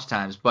sick a bunch of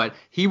times, but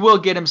he will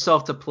get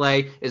himself to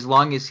play as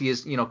long as he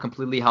is,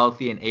 completely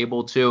healthy and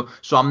able to.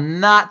 So I'm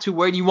not too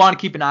worried. You want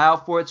to keep an eye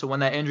out for it. So when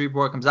that injury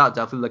report comes out,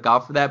 definitely look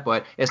out for that.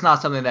 But it's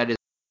not something that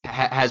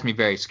has me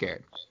very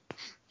scared.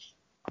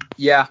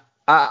 Yeah,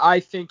 I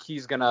think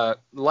he's going to,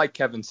 like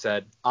Kevin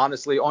said,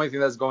 honestly, only thing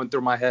that's going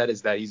through my head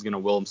is that he's going to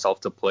will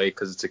himself to play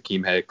because it's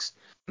Akeem Hicks.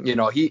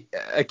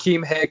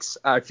 Akeem Hicks,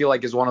 I feel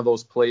like, is one of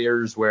those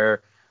players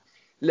where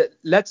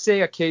let's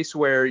say a case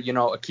where,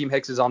 Akeem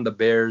Hicks is on the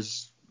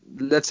Bears,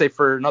 let's say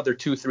for another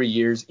 2-3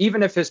 years,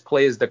 even if his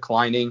play is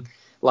declining,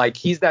 like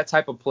he's that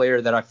type of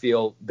player that I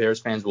feel Bears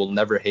fans will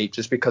never hate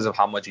just because of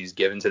how much he's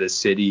given to the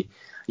city.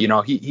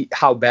 He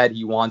how bad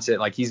he wants it.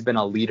 Like he's been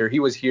a leader.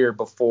 He was here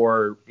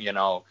before,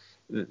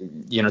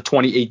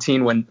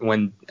 2018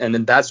 when and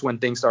then that's when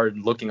things started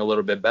looking a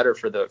little bit better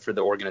for the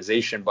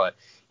organization. But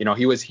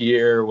he was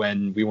here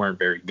when we weren't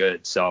very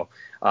good. So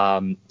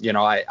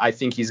I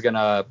think he's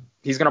gonna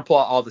pull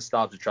out all the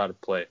stops to try to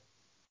play.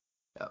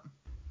 Yeah.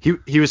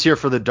 He was here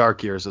for the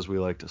dark years, as we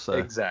like to say.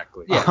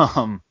 Exactly.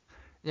 Yeah.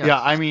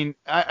 Yeah, I mean,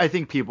 I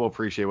think people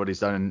appreciate what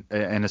he's done,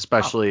 and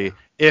especially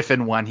if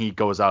and when he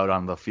goes out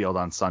on the field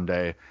on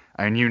Sunday,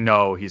 and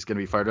he's going to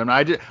be fired. And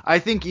I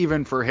think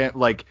even for him,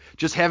 like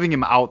just having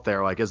him out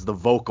there, like as the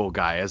vocal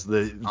guy, as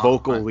the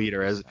vocal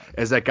leader,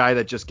 as that guy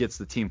that just gets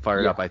the team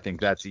fired up, I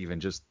think that's even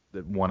just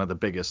one of the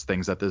biggest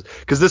things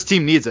because this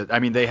team needs it. I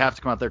mean, they have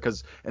to come out there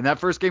because in that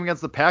first game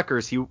against the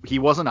Packers, he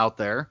wasn't out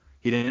there,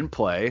 he didn't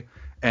play.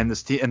 And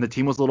the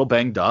team was a little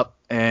banged up,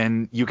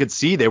 and you could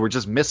see they were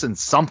just missing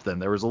something.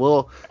 There was a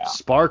little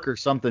spark or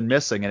something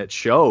missing, and it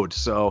showed.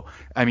 So,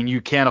 I mean,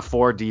 you can't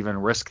afford to even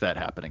risk that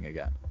happening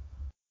again.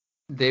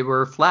 They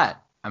were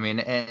flat. I mean,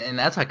 and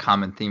that's a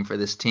common theme for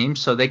this team.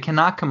 So they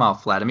cannot come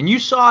out flat. I mean, you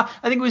saw,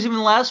 I think it was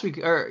even last week,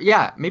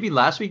 maybe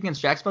last week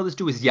against Jacksonville, this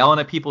dude was yelling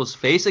at people's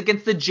face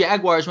against the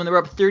Jaguars when they were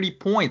up 30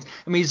 points.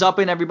 I mean, he's up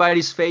in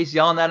everybody's face,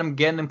 yelling at them,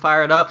 getting them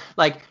fired up.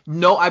 Like,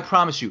 no, I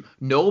promise you,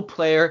 no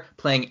player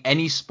playing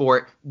any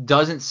sport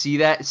sees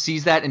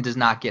that, and does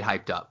not get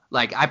hyped up.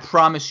 Like, I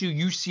promise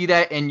you see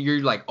that, and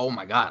you're like, oh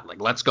my God, like,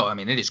 let's go. I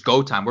mean, it is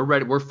go time. We're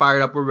ready. We're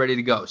fired up. We're ready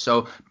to go.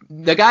 So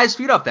the guys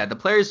feed off that. The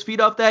players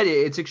feed off that.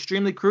 It's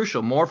extremely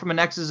crucial. More from an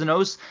X's and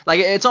O's.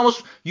 Like, it's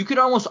almost, you could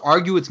almost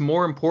argue it's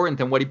more important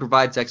than what he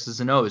provides X's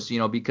and O's,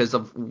 because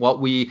of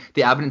the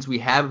evidence we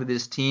have of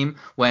this team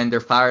when they're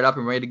fired up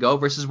and ready to go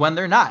versus when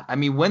they're not. I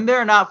mean, when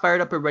they're not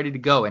fired up and ready to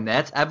go, and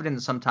that's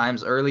evident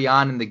sometimes early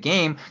on in the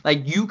game,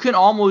 like, you can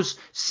almost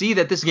see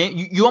that this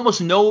game, you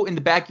almost know in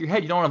the back of your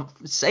head, you don't want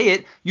to say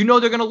it,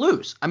 they're going to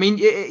lose. I mean,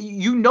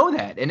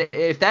 that. And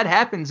if that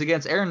happens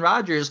against Aaron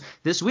Rodgers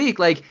this week,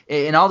 like,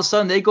 and all of a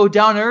sudden they go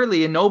down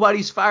early and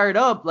nobody's fired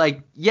up,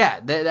 like, yeah,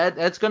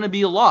 that's going to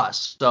be a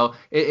loss. So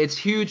it's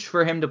huge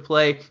for him to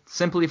play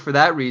simply for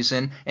that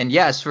reason. And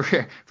yes,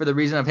 for the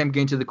reason of him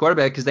getting to the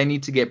quarterback, because they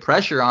need to get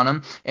pressure on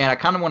him. And I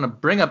kind of want to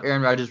bring up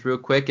Aaron Rodgers real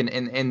quick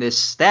and this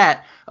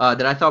stat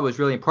that I thought was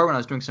really important when I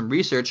was doing some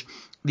research.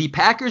 The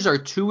Packers are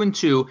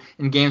 2-2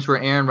 in games where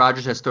Aaron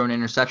Rodgers has thrown an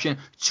interception.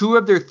 2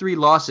 of their 3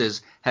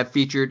 losses have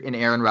featured in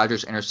Aaron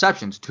Rodgers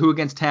interceptions. 2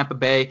 against Tampa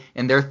Bay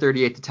in their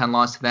 38-10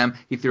 loss to them.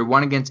 He threw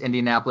 1 against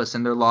Indianapolis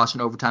in their loss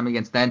in overtime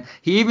against them.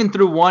 He even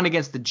threw 1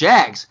 against the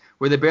Jags,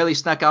 where they barely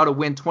snuck out a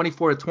win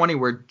 24-20,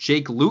 where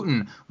Jake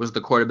Luton was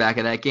the quarterback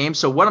of that game.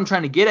 So what I'm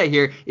trying to get at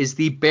here is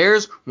the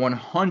Bears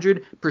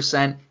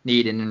 100%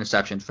 need an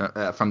interception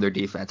from their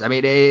defense. I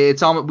mean,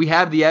 we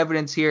have the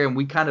evidence here, and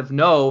we kind of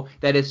know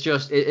that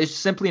it's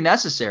simply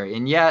necessary.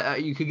 And yeah,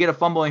 you could get a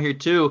fumble in here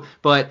too,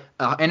 but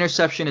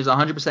interception is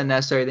 100%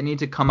 necessary. They need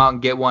to come out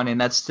and get one, and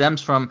that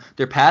stems from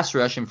their pass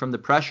rush and from the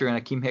pressure,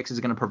 and Akeem Hicks is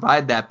going to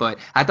provide that. But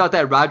I thought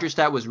that Rodgers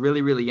stat was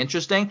really, really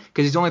interesting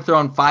because he's only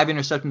thrown 5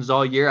 interceptions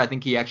all year. I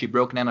think he actually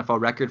broke an NFL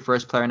record,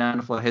 first player in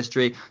NFL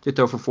history to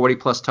throw for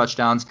 40-plus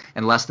touchdowns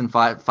and less than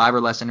 5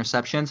 or less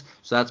interceptions.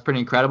 So that's pretty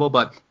incredible.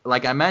 But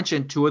like I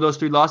mentioned, 2 of those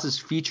 3 losses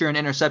feature an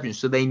interception.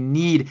 So they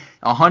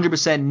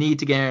 100% need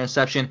to get an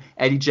interception.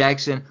 Eddie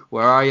Jackson,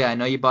 where are you? I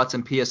know you bought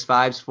some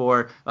PS5s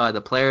for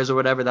the players or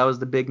whatever. That was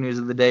the big news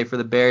of the day for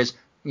the Bears.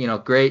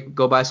 Great.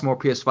 Go buy some more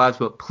PS5s,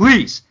 but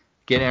please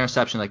get an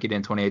interception like you did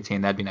in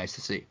 2018. That'd be nice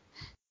to see.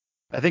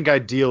 I think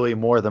ideally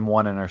more than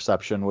 1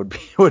 interception would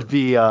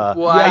be ideally,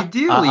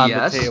 on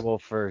yes, the table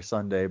for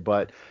Sunday.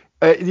 But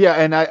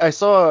and I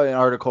saw an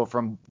article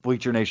from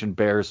Bleacher Nation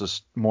Bears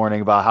this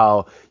morning about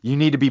how you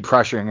need to be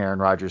pressuring Aaron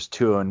Rodgers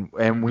too,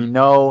 and we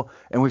know,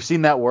 and we've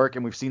seen that work,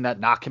 and we've seen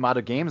that knock him out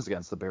of games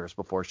against the Bears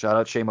before. Shout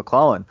out Shea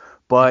McClellan.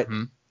 But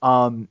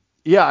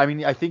yeah, I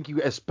mean, I think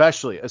you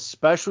especially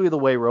the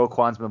way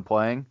Roquan's been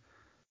playing.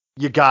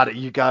 You got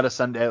to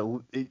send it.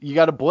 You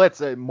got to blitz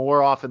it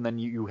more often than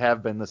you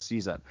have been this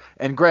season.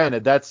 And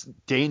granted, that's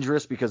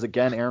dangerous because,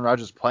 again, Aaron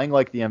Rodgers is playing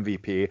like the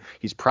MVP.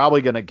 He's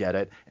probably going to get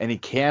it, and he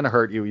can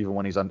hurt you even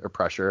when he's under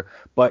pressure.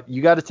 But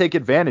you got to take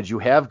advantage. You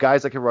have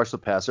guys that can rush the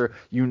passer.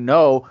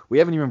 We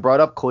haven't even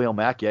brought up Khalil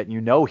Mack yet.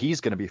 He's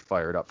going to be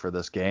fired up for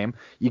this game.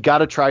 You got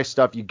to try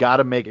stuff. You got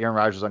to make Aaron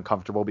Rodgers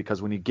uncomfortable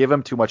because when you give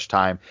him too much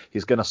time,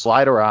 he's going to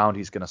slide around.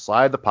 He's going to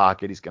slide the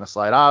pocket. He's going to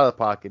slide out of the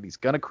pocket. He's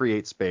going to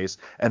create space,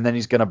 and then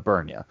he's going to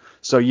burn you.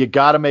 So you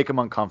got to make him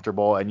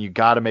uncomfortable, and you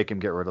got to make him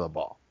get rid of the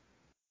ball.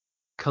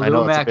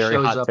 Khalil Mack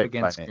shows up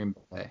against Green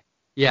Bay.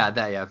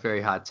 Yeah, very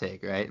hot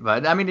take, right?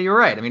 But, I mean, you're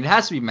right. I mean, it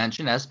has to be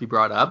mentioned, it has to be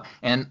brought up.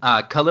 And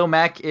Khalil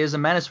Mack is a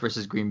menace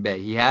versus Green Bay.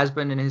 He has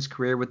been in his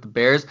career with the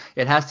Bears.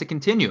 It has to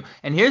continue.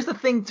 And here's the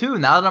thing, too,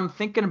 now that I'm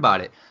thinking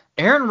about it.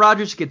 Aaron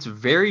Rodgers gets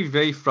very,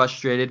 very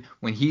frustrated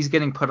when he's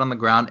getting put on the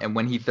ground and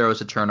when he throws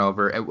a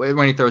turnover,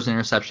 when he throws an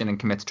interception and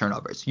commits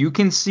turnovers. You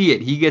can see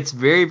it. He gets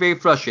very, very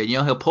frustrated.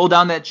 He'll pull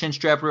down that chin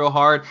strap real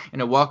hard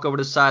and he'll walk over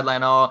to the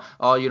sideline all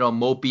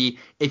mopey.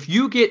 If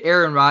you get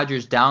Aaron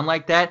Rodgers down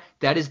like that,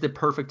 that is the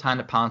perfect time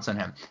to pounce on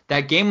him.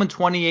 That game in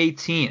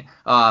 2018,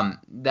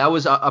 that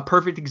was a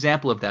perfect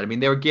example of that. I mean,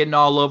 they were getting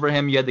all over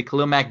him. You had the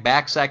Khalil Mack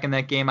back sack in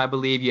that game, I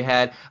believe. You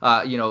had,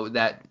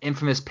 that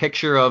infamous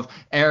picture of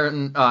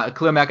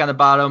Khalil Mack on the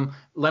bottom,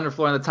 Leonard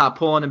Floyd on the top,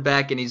 pulling him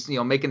back, and he's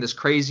making this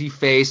crazy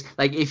face.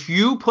 Like, if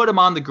you put him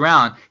on the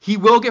ground, he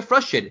will get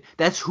frustrated.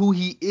 That's who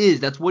he is.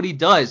 That's what he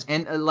does.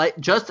 And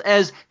just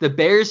as the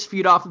Bears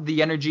feed off of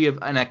the energy of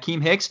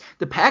Akeem Hicks,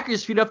 the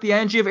Packers feed off the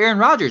energy of Aaron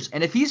Rodgers.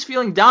 And if he's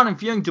feeling down and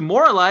feeling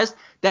demoralized,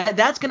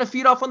 that's going to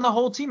feed off on the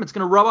whole team. It's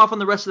going to rub off on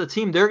the rest of the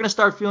team. They're going to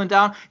start feeling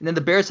down, and then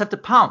the Bears have to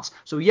pounce.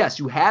 So, yes,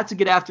 you had to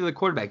get after the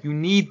quarterback. You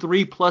need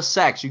 3+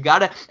 sacks. You got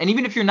to, and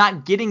even if you're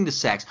not getting the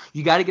sacks,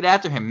 you got to get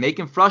after him, make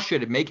him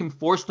frustrated, make him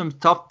force them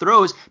tough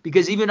throws,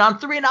 because even on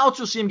 3 and outs,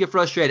 you'll see him get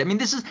frustrated. I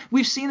mean,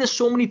 we've seen this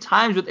so many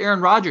times with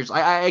Aaron Rodgers.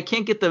 I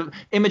can't get the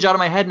image out of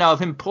my head now of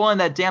him pulling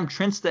that damn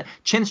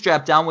chin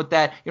strap down with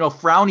that,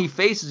 frowny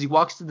face as he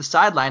walks to the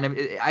sideline.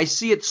 I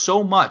see it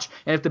so much.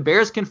 And if the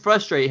Bears can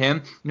frustrate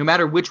him, no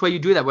matter which way you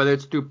do that, whether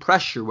it's through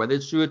pressure, whether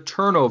it's through a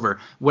turnover,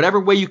 whatever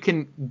way you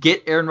can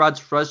get Aaron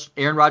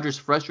Rodgers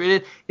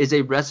frustrated is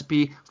a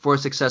recipe for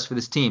success for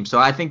this team. So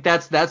I think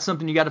that's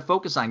something you got to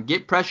focus on.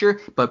 Get pressure,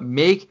 but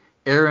make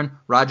Aaron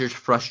Rodgers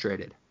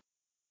frustrated.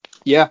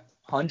 Yeah,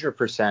 100%,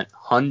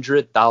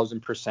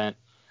 100,000%.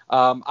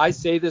 I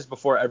say this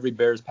before every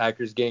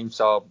Bears-Packers game,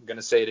 so I'm going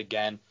to say it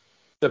again.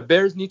 The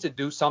Bears need to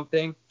do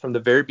something from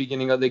the very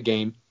beginning of the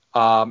game,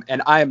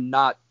 and I am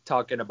not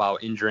talking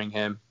about injuring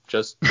him.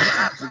 Just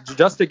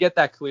to get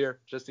that clear.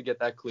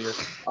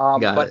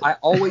 But I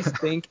always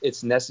think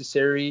it's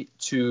necessary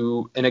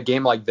in a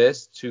game like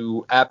this,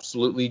 to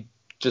absolutely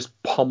just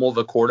pummel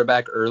the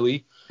quarterback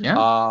early.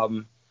 Yeah.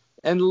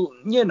 And,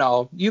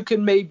 you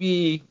can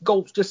maybe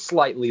go just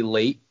slightly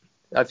late.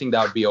 I think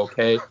that would be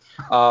okay.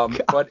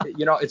 But,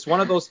 it's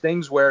one of those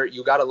things where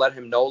you got to let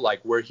him know,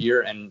 like, we're here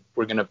and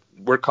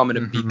we're coming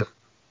to beat the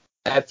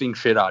effing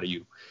shit out of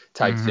you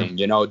type thing.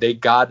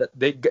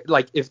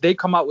 If they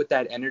come out with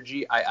that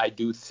energy, I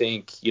do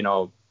think,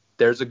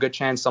 there's a good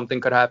chance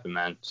something could happen,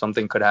 man.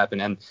 Something could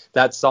happen. And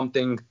that's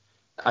something,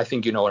 I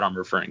think you know what I'm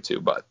referring to,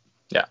 but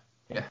yeah.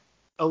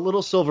 A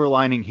little silver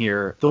lining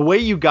here. The way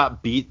you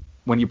got beat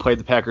when you played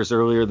the Packers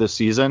earlier this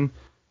season,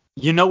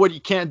 you know what you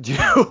can't do.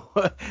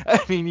 I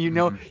mean, you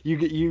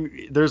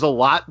there's a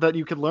lot that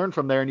you could learn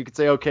from there, and you could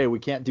say, okay, we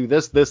can't do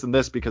this, this, and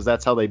this because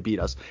that's how they beat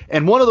us.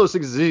 And one of those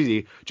things is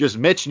easy. Just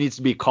Mitch needs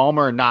to be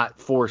calmer and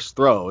not force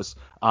throws,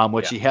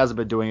 which he hasn't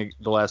been doing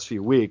the last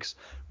few weeks.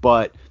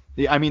 But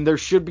I mean, there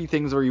should be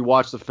things where you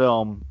watch the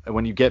film and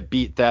when you get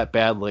beat that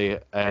badly,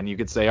 and you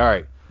could say, all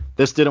right,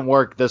 this didn't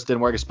work,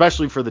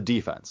 especially for the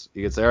defense.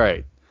 You could say, all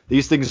right,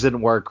 these things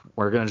didn't work.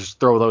 We're gonna just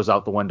throw those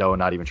out the window and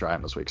not even try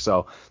them this week.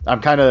 So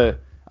I'm trying to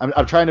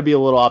be a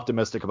little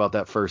optimistic about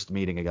that first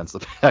meeting against the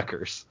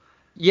Packers.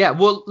 Yeah,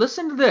 well,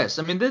 listen to this.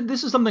 I mean,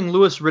 this is something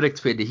Louis Riddick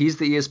tweeted. He's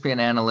the ESPN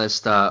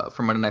analyst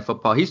for Monday Night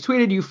Football. He's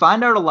tweeted, you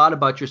find out a lot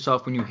about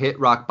yourself when you hit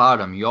rock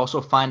bottom. You also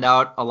find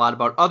out a lot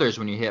about others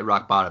when you hit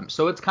rock bottom.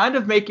 So it's kind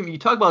of making, you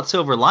talk about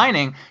silver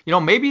lining,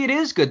 maybe it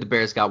is good the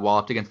Bears got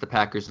walloped against the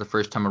Packers the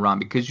first time around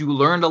because you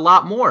learned a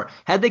lot more.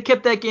 Had they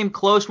kept that game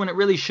close when it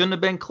really shouldn't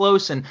have been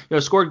close and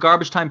scored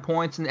garbage time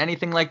points and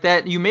anything like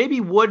that, you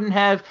maybe wouldn't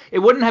have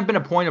been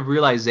a point of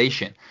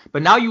realization.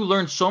 But now you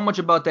learned so much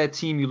about that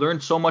team. You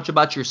learned so much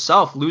about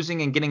yourself.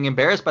 Losing and getting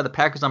embarrassed by the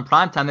Packers on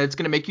primetime, that it's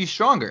going to make you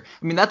stronger.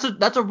 I mean, that's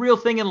a real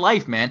thing in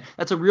life, man.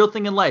 That's a real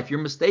thing in life. Your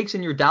mistakes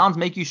and your downs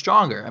make you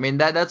stronger. I mean,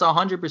 that's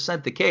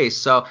 100% the case.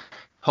 So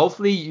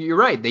hopefully you're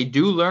right. They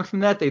do learn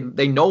from that.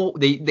 They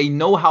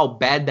know how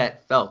bad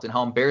that felt and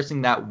how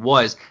embarrassing that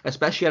was,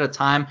 especially at a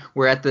time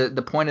where at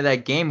the point of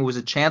that game it was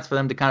a chance for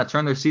them to kind of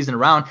turn their season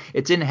around.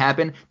 It didn't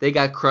happen. They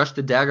got crushed.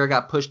 The dagger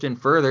got pushed in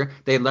further.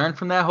 They learned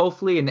from that,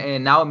 hopefully,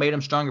 and now it made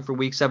them stronger for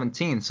Week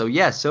 17. So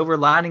yeah, silver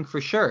lining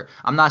for sure.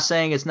 I'm not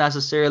saying it's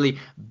necessarily.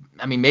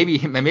 I mean, maybe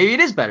it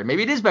is better.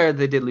 Maybe it is better that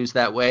they did lose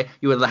that way.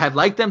 You would have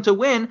liked them to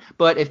win,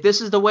 but if this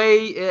is the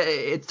way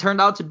it turned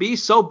out to be,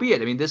 so be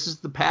it. I mean, this is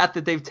the path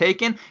that they've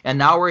taken, and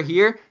now we're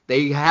here.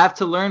 They have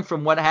to learn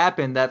from what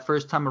happened that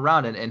first time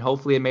around, and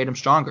hopefully it made them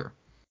stronger.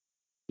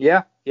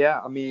 Yeah.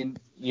 I mean,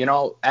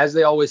 as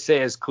they always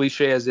say, as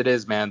cliche as it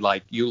is, man,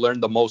 like, you learn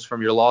the most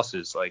from your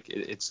losses. Like,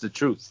 it's the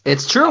truth.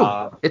 It's true.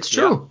 It's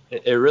true. Yeah,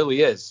 it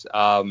really is.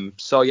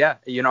 So, yeah,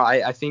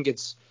 I think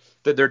it's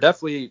that they're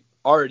definitely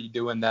already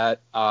doing that,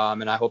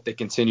 and I hope they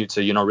continue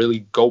to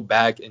really go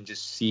back and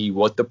just see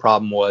what the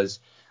problem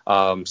was,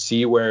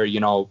 see where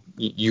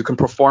you can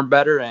perform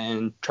better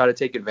and try to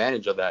take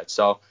advantage of that.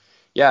 So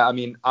yeah, I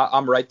mean,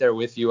 I'm right there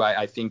with you.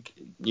 I think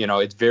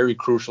it's very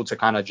crucial to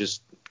kind of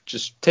just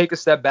take a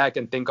step back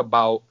and think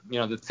about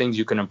the things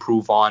you can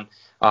improve on,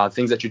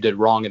 things that you did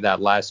wrong in that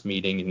last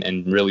meeting,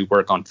 and really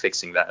work on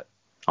fixing that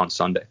on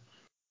Sunday.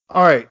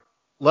 All right.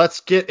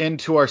 let's get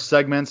into our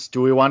segments.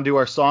 Do we want to do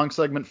our song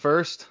segment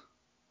first?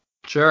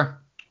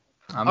 Sure.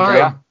 I'm All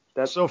down.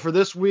 right. So for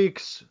this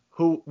week's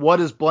what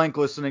is blank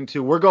listening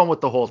to? We're going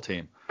with the whole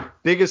team.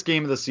 Biggest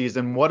game of the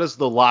season. What is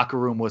the locker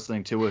room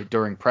listening to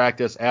during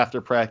practice,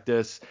 after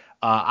practice?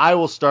 I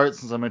will start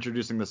since I'm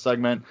introducing the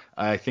segment.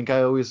 I think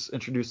I always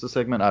introduce the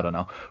segment. I don't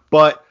know.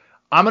 But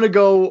I'm going to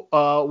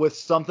go with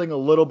something a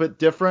little bit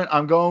different.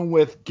 I'm going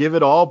with Give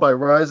It All by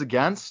Rise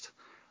Against.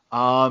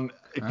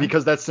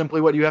 Because that's simply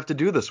what you have to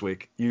do this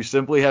week. You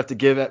simply have to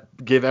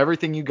give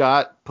everything you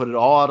got, put it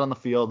all out on the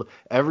field.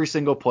 Every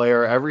single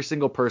player, every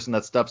single person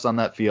that steps on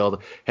that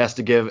field has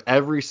to give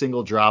every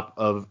single drop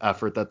of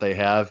effort that they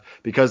have,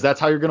 because that's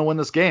how you're going to win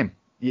this game.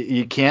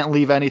 You can't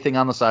leave anything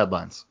on the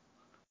sidelines.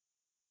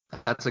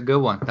 That's a good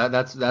one.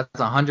 That's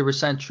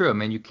 100% true. I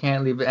mean, you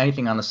can't leave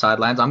anything on the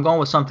sidelines. I'm going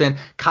with something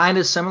kind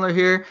of similar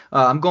here.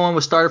 I'm going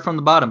with Started From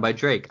the Bottom by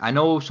Drake. I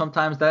know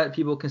sometimes that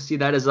people can see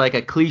that as like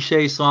a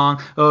cliche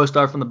song. Oh,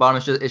 Start From the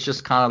Bottom. It's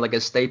just kind of like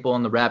a staple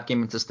in the rap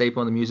game. It's a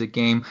staple in the music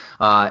game.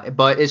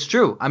 But it's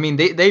true. I mean,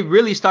 they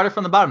really started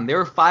from the bottom. They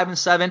were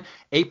 5-7,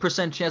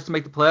 8% chance to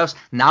make the playoffs.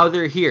 Now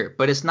they're here.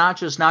 But it's not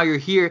just now you're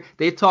here.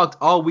 They talked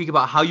all week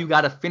about how you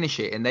got to finish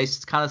it. And they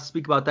kind of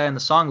speak about that in the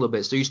song a little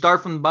bit. So you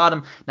start from the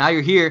bottom. Now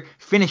you're here.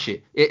 Finish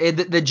it.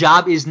 The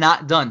job is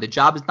not done. The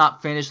job is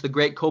not finished. The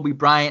great Kobe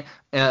Bryant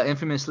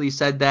infamously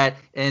said that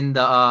in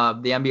the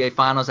NBA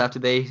Finals after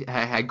they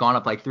had gone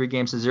up like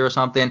 3-0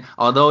 something.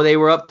 Although they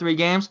were up 3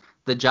 games,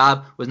 the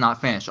job was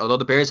not finished. Although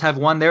the Bears have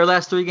won their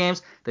last 3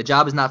 games, the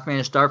job is not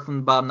finished. Start from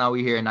the bottom. Now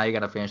we're here, and now you got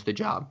to finish the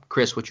job.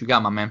 Chris, what you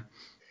got, my man?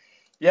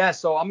 Yeah,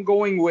 so I'm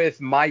going with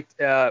My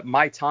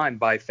Time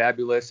by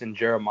Fabulous and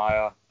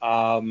Jeremiah.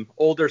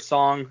 Older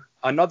song,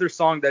 another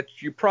song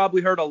that you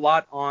probably heard a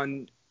lot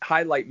on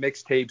highlight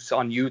mixtapes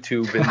on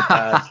YouTube in the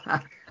past.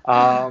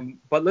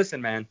 But listen,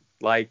 man,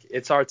 like,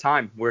 it's our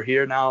time. We're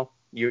here now.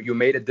 You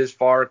made it this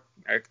far.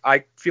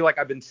 I feel like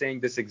I've been saying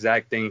this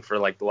exact thing for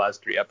like the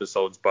last 3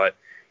 episodes, but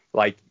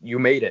like, you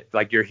made it.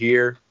 Like, you're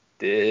here.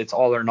 It's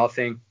all or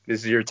nothing.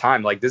 This is your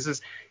time. Like, this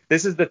is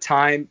the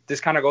time.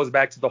 This kind of goes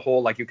back to the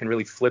whole, like, you can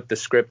really flip the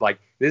script. Like,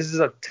 this is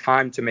a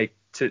time to make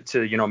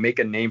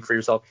a name for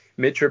yourself.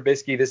 Mitch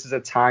Trubisky, this is a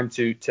time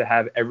to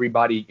have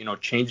everybody,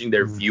 changing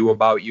their view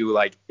about you.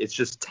 Like, it's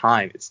just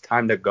time. It's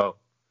time to go.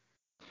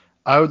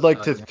 I would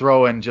like to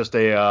throw in just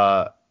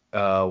a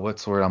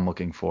what's the word I'm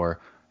looking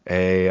for?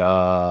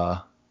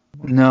 Not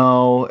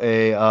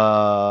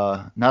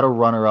a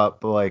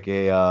runner-up, but like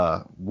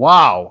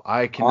wow,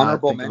 I cannot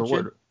Honorable think mention? of the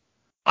word.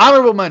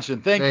 Honorable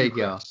mention. Thank There you, you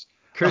go. Chris.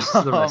 Chris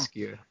is the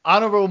rescuer.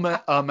 Honorable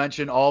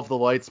mention, All of the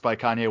Lights by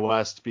Kanye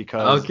West,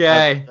 because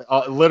Okay.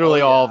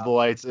 literally all of the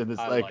lights, and it's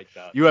I like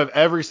that. you have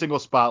every single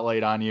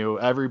spotlight on you.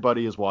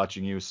 Everybody is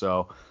watching you.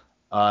 So,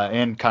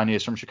 and Kanye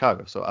is from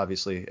Chicago. So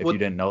obviously, if you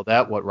didn't know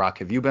that, what rock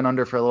have you been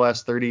under for the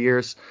last 30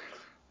 years?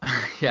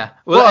 Yeah.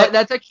 Well, But,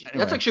 that's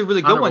anyway, actually a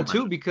really good one,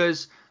 too,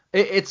 because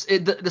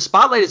the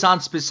spotlight is on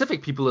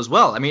specific people as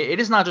well. I mean,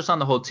 it is not just on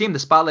the whole team. The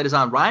spotlight is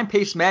on Ryan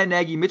Pace, Matt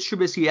Nagy, Mitch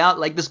Trubisky out.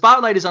 Like, the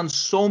spotlight is on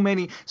so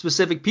many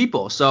specific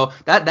people. So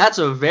that's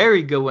a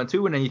very good one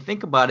too. And then you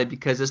think about it,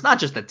 because it's not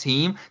just a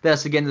team that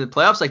has to get into the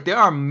playoffs. Like, there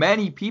are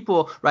many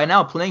people right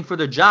now playing for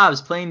their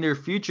jobs, playing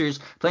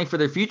for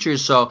their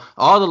futures. So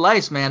all the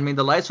lights, man. I mean,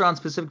 the lights are on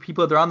specific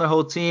people. They're on their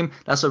whole team.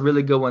 That's a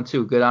really good one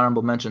too. Good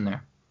honorable mention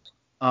there.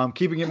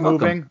 Keeping it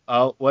moving.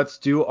 Let's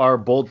do our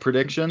bold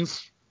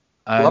predictions.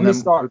 Let me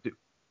start.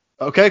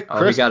 Okay,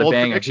 Chris, he got a bold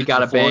banger. predictions. He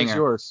got a The floor is banger.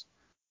 yours.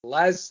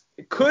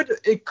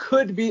 It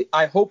could be.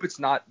 I hope it's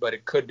not, but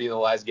it could be the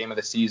last game of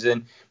the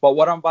season. But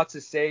what I'm about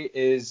to say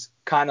is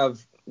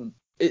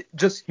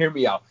just hear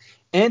me out.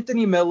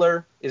 Anthony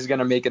Miller is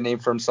gonna make a name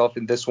for himself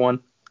in this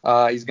one.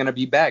 He's gonna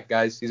be back,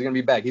 guys. He's gonna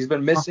be back. He's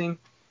been missing.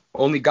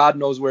 Only God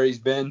knows where he's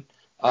been.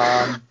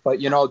 But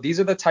these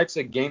are the types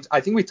of games.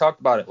 I think we talked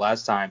about it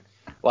last time.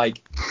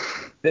 Like,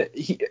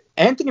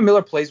 Anthony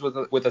Miller plays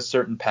with a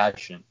certain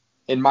passion.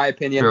 In my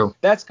opinion, True.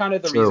 that's kind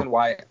of the True. reason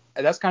why.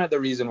 That's kind of the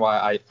reason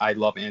why I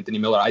love Anthony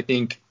Miller. I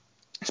think,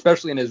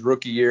 especially in his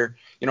rookie year,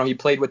 he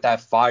played with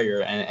that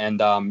fire, and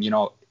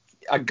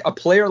a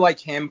player like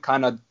him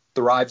kind of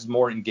thrives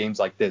more in games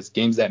like this,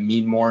 games that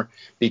mean more,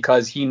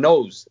 because he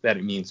knows that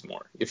it means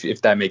more.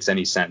 If that makes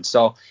any sense.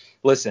 So,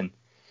 listen,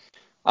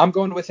 I'm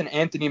going with an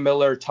Anthony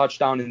Miller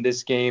touchdown in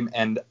this game,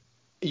 and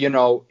you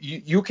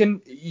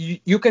can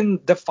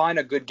define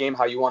a good game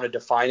how you want to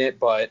define it,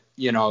 but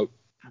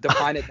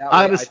define it that way.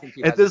 I think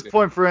at this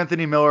point for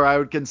Anthony Miller, I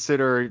would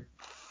consider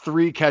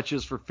 3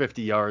 catches for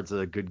 50 yards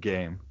a good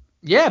game.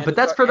 Yeah, And but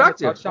that's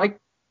productive. Like,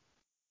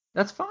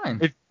 that's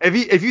fine.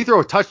 If you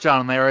throw a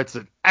touchdown in there, it's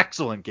an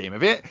excellent game.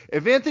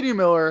 If Anthony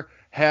Miller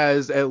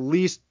has at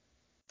least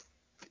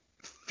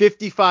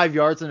 55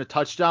 yards and a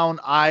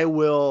touchdown, I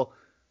will.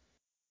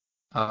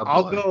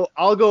 I'll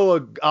go a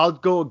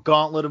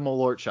gauntlet of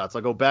Malort shots.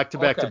 I'll go back to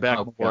back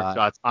Malort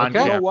shots on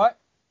camera. You know what?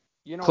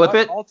 Clip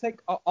it.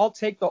 I'll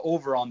take the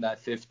over on that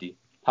 50.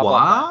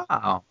 Wow.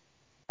 How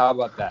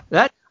about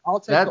that? I'll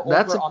take the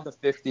over on the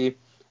 50.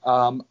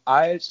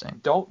 I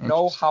don't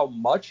know how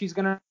much he's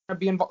gonna to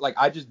be involved. Like,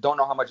 I just don't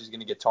know how much he's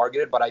going to get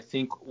targeted, but I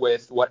think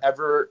with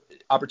whatever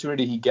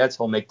opportunity he gets,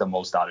 he'll make the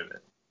most out of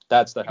it.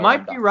 That's the hell. You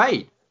might be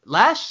right.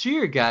 Last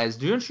year, guys,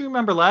 don't you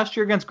remember last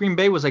year against Green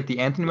Bay was like the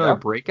Anthony Miller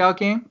breakout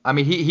game? I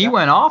mean, he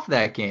went off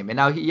that game. And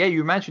now,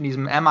 you mentioned he's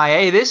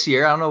MIA this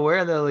year. I don't know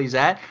where the hell he's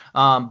at.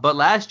 But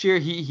last year,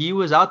 he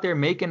was out there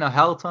making a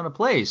hell ton of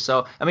plays.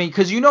 So, I mean,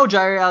 because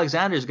Jaire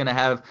Alexander is going to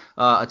have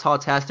a tall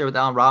task there with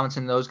Allen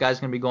Robinson. Those guys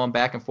are going to be going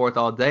back and forth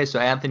all day. So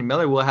Anthony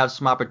Miller will have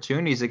some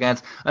opportunities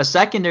against a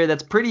secondary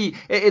that's pretty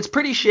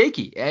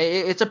shaky.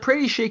 It's a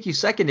pretty shaky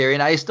secondary.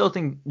 And I still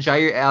think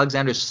Jaire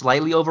Alexander is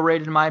slightly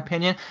overrated in my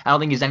opinion. I don't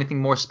think he's anything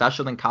more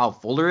special than Kyle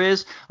Fuller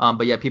is,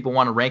 but yet people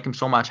want to rank him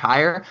so much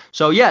higher.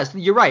 So yes,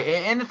 you're right.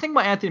 And the thing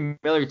about Anthony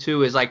Miller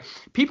too is like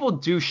people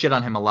do shit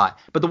on him a lot,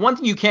 but the one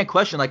thing you can't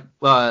question, like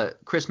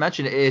Chris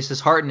mentioned, is his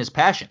heart and his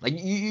passion. Like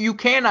you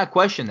cannot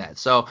question that.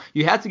 So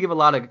you have to give a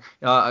lot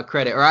of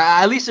credit, or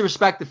at least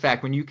respect the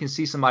fact when you can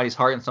see somebody's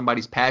heart and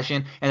somebody's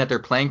passion, and that they're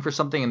playing for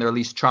something and they're at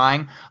least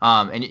trying.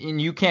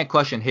 And you can't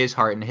question his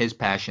heart and his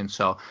passion.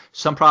 So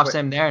some props to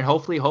him there, and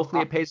hopefully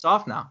it pays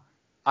off now.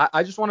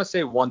 I just want to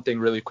say one thing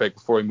really quick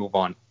before we move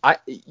on.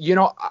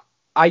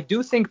 I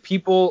do think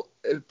people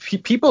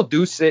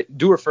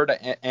do refer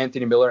to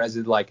Anthony Miller as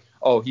like,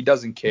 oh, he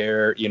doesn't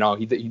care, he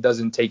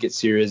doesn't take it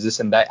serious, this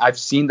and that. I've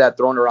seen that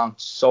thrown around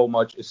so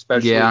much,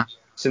 especially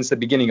since the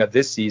beginning of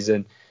this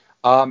season.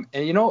 And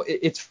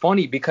it's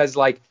funny because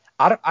like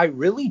I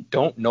really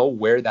don't know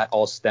where that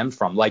all stemmed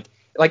from. Like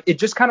it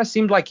just kind of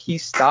seemed like he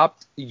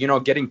stopped,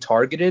 getting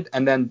targeted,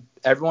 and then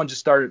everyone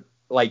just started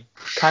like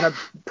kind of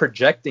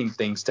projecting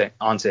things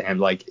onto him.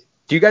 Like,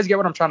 do you guys get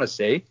what I'm trying to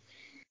say?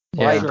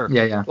 Yeah, like, sure.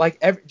 Yeah.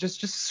 Like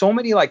just so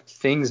many like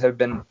things have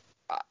been.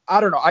 I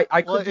don't know.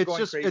 I could be it's going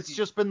just crazy. It's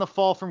just been the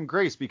fall from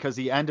grace because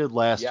he ended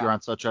last year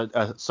on such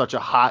a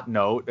hot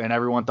note, and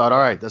everyone thought, all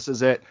right, this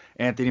is it.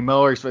 Anthony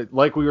Miller,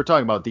 like we were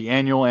talking about, the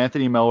annual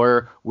Anthony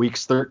Miller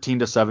weeks 13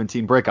 to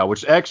 17 breakout,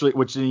 which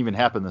didn't even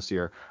happen this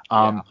year.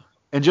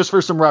 And just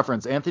for some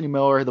reference, Anthony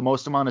Miller, the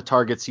most amount of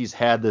targets he's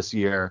had this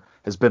year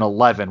has been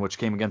 11, which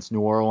came against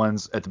New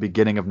Orleans at the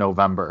beginning of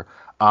November.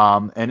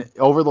 And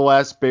over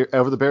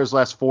the Bears'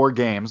 last 4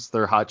 games,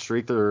 their hot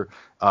streak,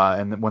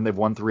 and when they've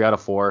won 3 out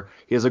of 4,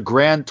 he has a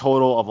grand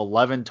total of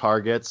 11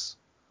 targets.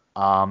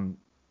 I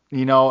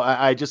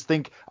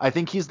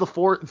think he's the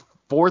fourth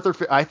or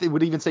fifth, I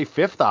would even say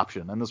fifth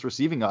option in this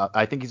receiving.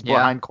 I think he's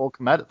behind Cole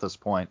Kmet at this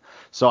point.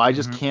 So I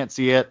just can't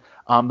see it.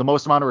 The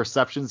most amount of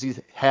receptions he's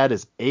had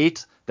is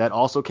 8. That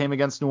also came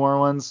against New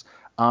Orleans.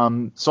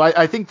 So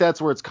I think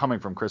that's where it's coming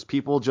from, Chris.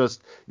 People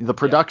just, the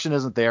production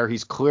isn't there.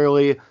 He's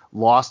clearly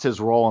lost his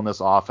role in this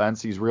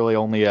offense. He's really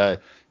only a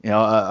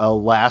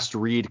last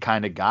read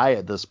kind of guy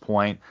at this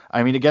point.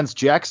 I mean, against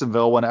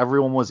Jacksonville, when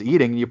everyone was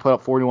eating, you put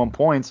up 41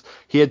 points.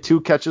 He had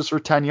 2 catches for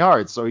 10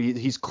 yards. So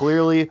he's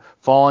clearly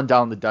fallen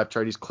down the depth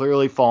chart. He's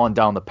clearly fallen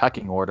down the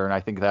pecking order, and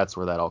I think that's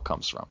where that all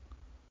comes from.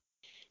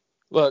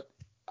 Look,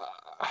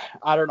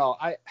 I don't know.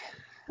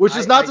 Which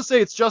is not to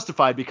say it's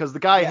justified, because the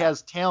guy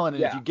has talent,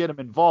 and if you get him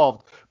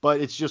involved, but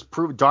it's just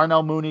proven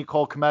Darnell Mooney,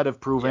 Cole Kmet have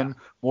proven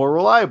more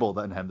reliable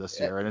than him this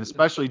year, and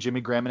especially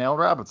Jimmy Graham and Allen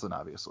Robinson,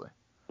 obviously.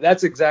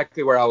 That's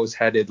exactly where I was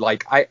headed.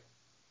 Like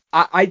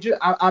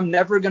I'm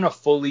never gonna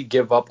fully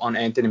give up on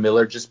Anthony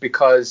Miller just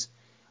because,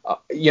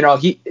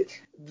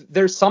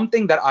 there's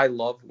something that I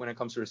love when it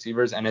comes to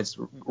receivers, and it's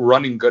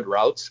running good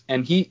routes,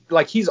 and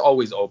he's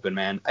always open,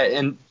 man.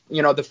 And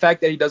the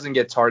fact that he doesn't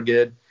get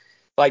targeted,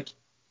 like,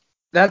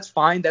 that's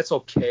fine. That's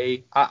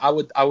okay. I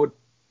would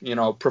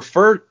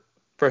prefer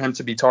for him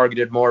to be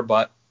targeted more,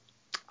 but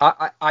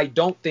I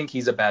don't think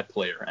he's a bad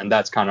player, and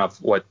that's kind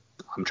of what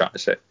I'm trying to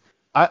say.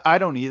 I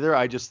don't either.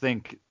 I just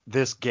think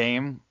this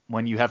game,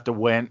 when you have to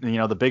win,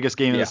 the biggest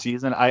game of the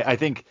season, I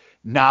think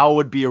now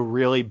would be a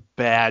really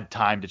bad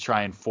time to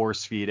try and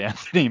force feed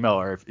Anthony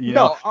Miller.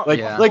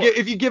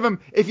 If you give him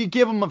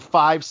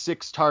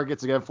 5-6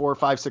 targets again, 4 or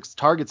 5, 6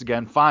 targets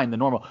again, fine, the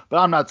normal. But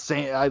I'm not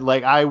saying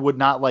I would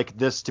not like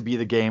this to be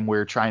the game where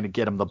you're trying to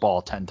get him the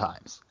ball 10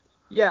 times.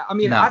 Yeah, I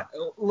mean, no.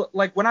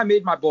 When I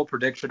made my bold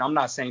prediction, I'm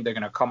not saying they're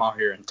going to come out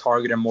here and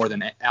target him more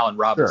than Allen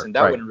Robinson.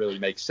 That wouldn't really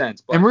make sense.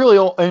 But and really,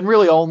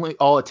 only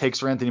all it takes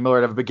for Anthony Miller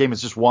to have a big game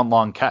is just one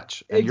long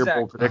catch, and your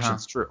bold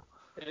prediction's true.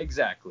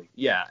 Exactly.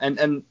 Yeah,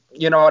 and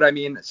you know what I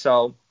mean.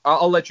 So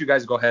I'll let you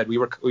guys go ahead.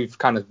 We've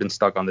kind of been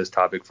stuck on this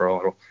topic for a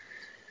little.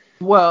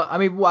 Well,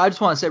 I just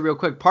want to say real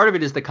quick, part of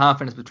it is the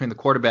confidence between the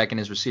quarterback and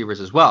his receivers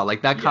as well.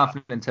 Like, that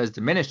confidence has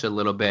diminished a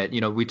little bit.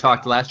 We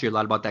talked last year a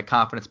lot about that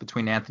confidence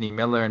between Anthony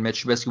Miller and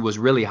Mitch Trubisky was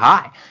really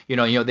high.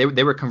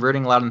 They were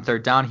converting a lot on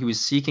third down. He was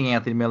seeking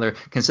Anthony Miller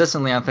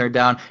consistently on third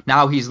down.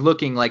 Now he's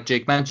looking, like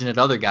Jake mentioned, at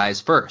other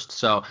guys first.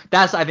 So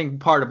that's, I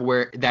think, part of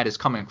where that is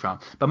coming from.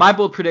 But my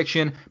bold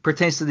prediction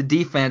pertains to the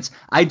defense.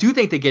 I do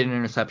think they get an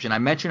interception. I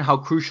mentioned how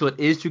crucial it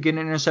is to get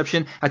an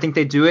interception. I think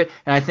they do it,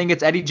 and I think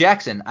it's Eddie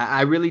Jackson.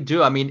 I really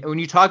do. I mean, when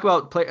you talk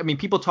about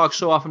people talk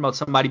so often about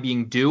somebody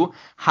being due.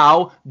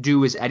 How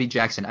due is Eddie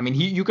Jackson? I mean,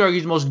 you could argue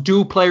he's the most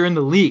due player in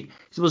the league.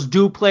 He's the most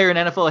due player in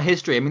NFL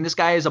history. I mean, this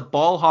guy is a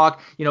ball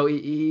hawk.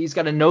 He's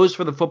got a nose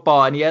for the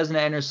football, and he has an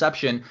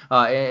interception.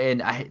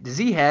 Does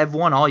he have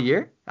one all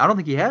year? I don't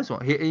think he has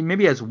one. He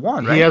maybe has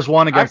one, right? He has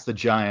one against the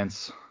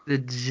Giants.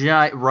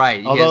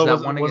 Right.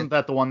 Although wasn't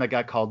that the one that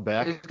got called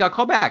back? It got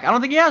called back. I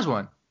don't think he has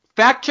one.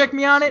 Fact check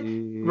me on it.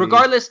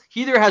 Regardless,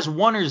 he either has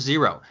one or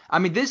zero. I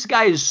mean, this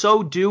guy is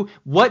so due.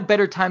 What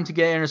better time to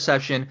get an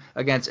interception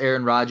against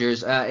Aaron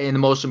Rodgers in the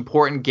most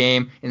important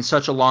game in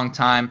such a long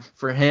time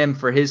for him,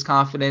 for his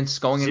confidence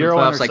going into the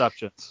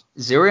playoffs?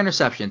 Zero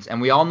interceptions.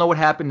 And we all know what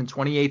happened in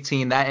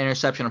 2018. That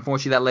interception,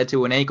 unfortunately, that led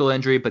to an ankle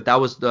injury, but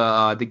that was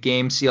the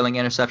game-sealing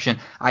interception.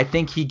 I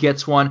think he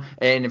gets one,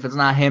 and if it's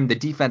not him, the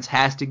defense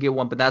has to get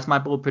one. But that's my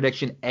bold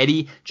prediction.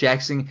 Eddie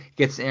Jackson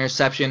gets the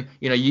interception.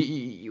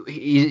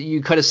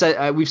 You could have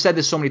said we've said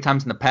this so many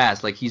times in the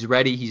past. Like, he's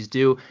ready, he's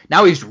due.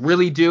 Now he's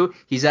really due.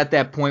 He's at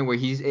that point where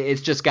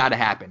it's just got to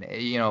happen.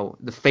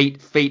 The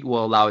fate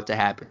will allow it to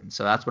happen.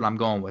 So that's what I'm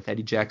going with.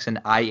 Eddie Jackson,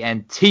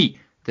 INT,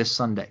 this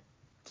Sunday.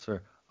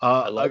 Sure.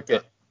 I like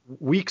it.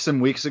 Weeks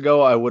and weeks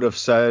ago, I would have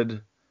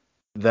said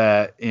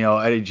that,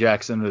 Eddie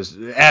Jackson was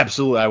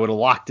absolutely, I would have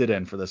locked it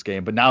in for this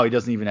game, but now he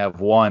doesn't even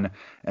have one.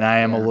 And I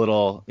am a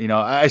little,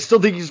 I still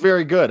think he's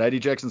very good. Eddie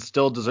Jackson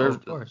still deserves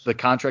the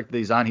contract that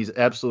he's on. He's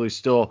absolutely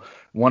still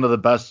one of the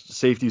best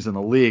safeties in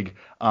the league.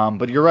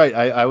 But you're right.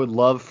 I would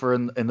love for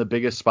in the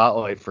biggest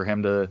spotlight for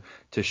him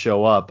to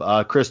show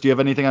up. Chris, do you have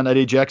anything on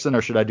Eddie Jackson,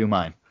 or should I do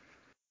mine?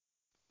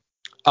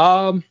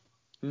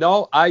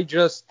 No, I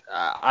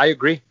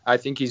agree. I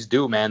think he's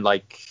due, man.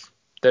 Like,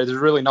 there's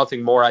really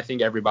nothing more. I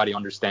think everybody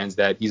understands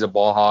that he's a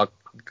ball hawk.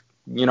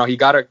 He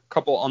got a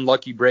couple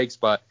unlucky breaks,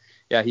 but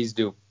yeah, he's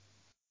due.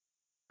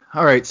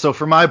 All right, so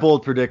for my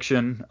bold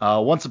prediction,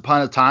 once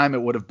upon a time,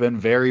 it would have been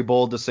very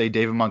bold to say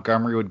David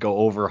Montgomery would go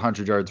over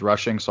 100 yards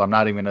rushing, so I'm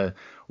not even going to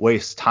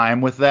waste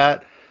time with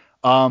that.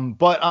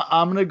 But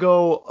I'm going to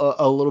go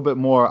a little bit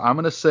more. I'm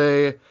going to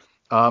say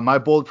my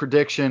bold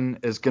prediction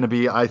is going to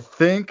be, I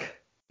think...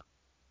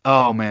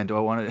 Oh, man, do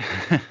I want to?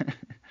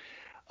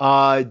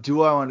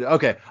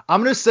 Okay,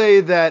 I'm going to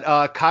say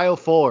that Kyle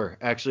Fuller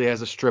actually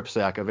has a strip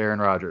sack of Aaron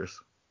Rodgers.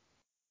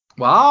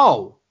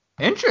 Wow,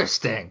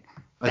 interesting.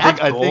 That's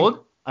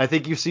bold. I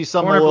think you see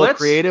something a little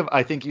creative.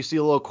 I think you see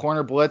a little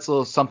corner blitz,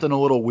 something a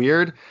little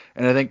weird.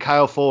 And I think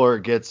Kyle Fuller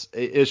gets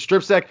a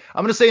strip sack.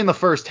 I'm going to say in the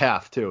first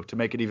half, too, to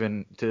make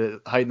it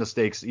to heighten the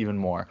stakes even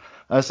more.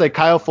 I say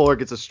Kyle Fuller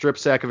gets a strip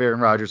sack of Aaron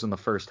Rodgers in the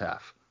first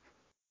half.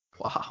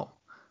 Wow.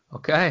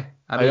 Okay.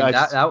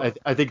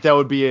 I think that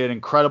would be an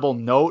incredible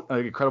note,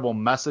 an incredible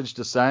message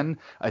to send.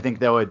 I think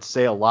that would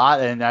say a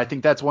lot, and I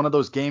think that's one of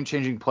those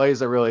game-changing plays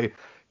that really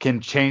can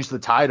change the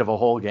tide of a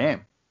whole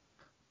game.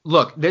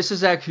 Look, this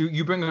is actually,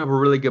 you bring up a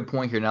really good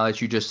point here now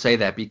that you just say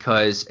that,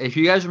 because if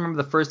you guys remember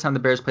the first time the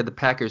Bears played the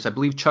Packers, I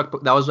believe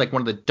that was like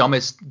one of the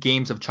dumbest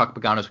games of Chuck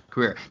Pagano's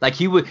career. Like,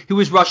 he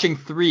was rushing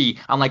 3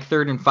 on like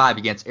 3rd and 5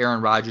 against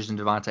Aaron Rodgers and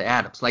Devontae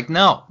Adams. Like,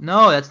 no,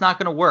 that's not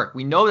going to work.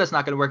 We know that's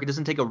not going to work. It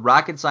doesn't take a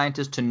rocket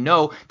scientist to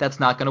know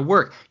that's not going to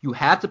work. You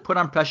have to put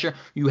on pressure.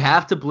 You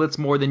have to blitz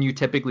more than you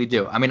typically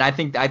do. I mean, I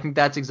think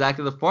that's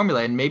exactly the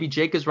formula, and maybe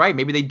Jake is right.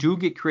 Maybe they do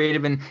get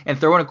creative and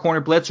throw in a corner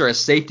blitz or a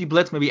safety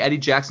blitz. Maybe Eddie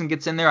Jackson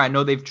gets in there. I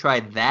know they've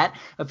tried that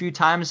a few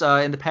times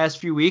in the past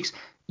few weeks.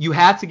 You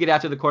have to get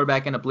after the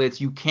quarterback in a blitz.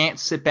 You can't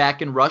sit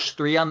back and rush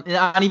 3 on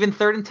even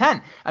 3rd and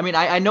 10. I mean,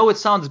 I know it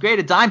sounds great.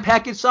 A dime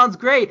package sounds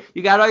great.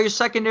 You got all your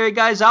secondary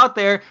guys out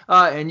there,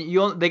 and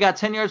they got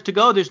 10 yards to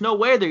go. There's no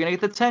way they're going to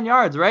get the 10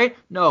 yards, right?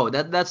 No,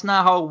 that's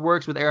not how it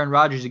works with Aaron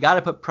Rodgers. You got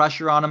to put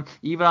pressure on him,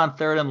 even on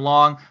 3rd and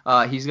long.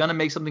 He's going to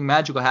make something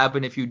magical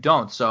happen if you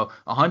don't. So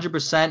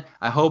 100%,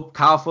 I hope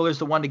Kyle Fuller's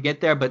the one to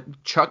get there, but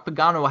Chuck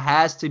Pagano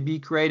has to be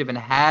creative and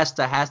has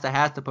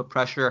to put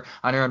pressure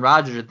on Aaron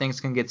Rodgers, or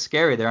things can get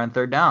scary there on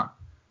 3rd down.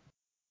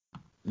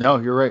 No,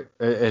 you're right.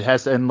 It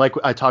has to, and like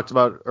I talked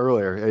about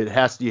earlier,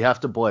 you have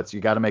to blitz. You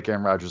got to make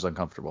Aaron Rodgers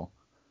uncomfortable.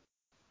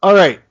 All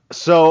right,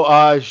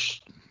 so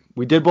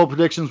we did bold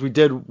predictions. We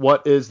did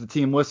what is the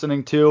team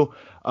listening to,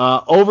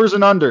 overs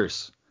and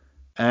unders,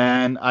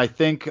 and I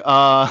think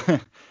I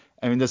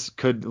mean, this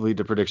could lead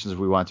to predictions if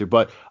we want to,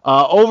 but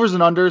overs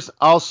and unders.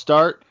 I'll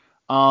start,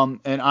 and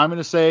I'm going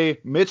to say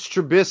Mitch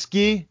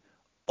Trubisky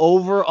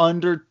over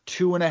under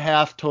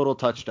 2.5 total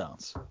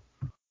touchdowns.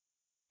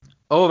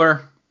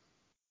 Over.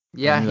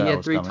 Yeah, he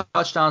had 3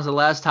 touchdowns the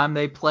last time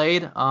they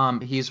played.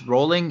 He's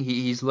rolling.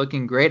 He's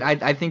looking great.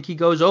 I think he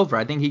goes over.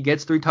 I think he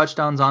gets 3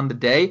 touchdowns on the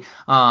day.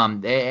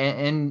 And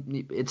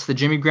it's the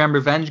Jimmy Graham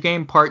revenge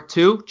game, part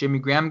 2. Jimmy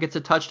Graham gets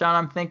a touchdown,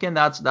 I'm thinking.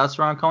 That's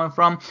where I'm coming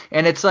from.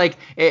 And it's like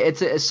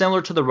it's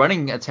similar to the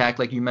running attack,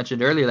 like you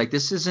mentioned earlier. Like,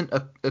 this isn't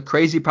a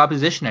crazy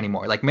proposition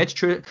anymore. Like, Mitch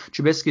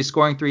Trubisky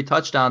scoring 3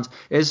 touchdowns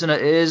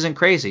isn't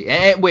crazy.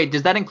 And wait,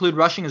 does that include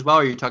rushing as well,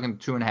 or are you talking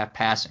 2.5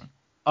 passing?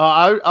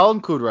 I'll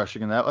include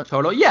rushing in that one.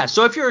 Total. Yeah,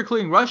 so if you're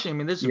including rushing, I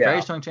mean, there's a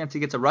very strong chance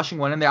he gets a rushing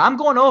one in there. I'm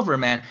going over,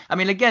 man. I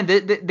mean, again,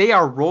 they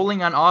are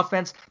rolling on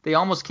offense. They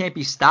almost can't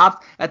be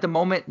stopped at the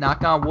moment,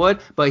 knock on wood,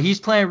 but he's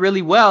playing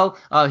really well.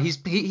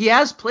 He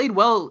has played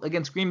well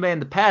against Green Bay in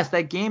the past.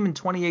 That game in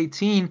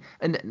 2018,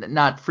 and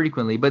not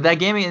frequently, but that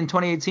game in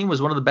 2018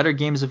 was one of the better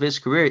games of his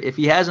career. If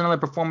he has another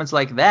performance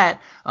like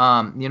that,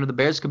 the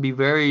Bears could be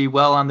very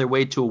well on their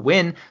way to a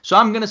win. So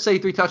I'm going to say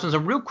 3 touchdowns.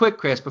 And real quick,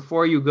 Chris,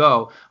 before you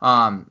go,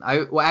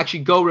 I will actually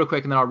go real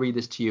quick, and then I'll read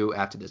this to you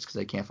after this because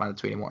I can't find the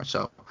tweet anymore.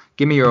 So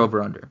give me your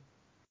over/under.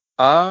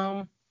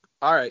 All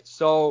right.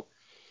 So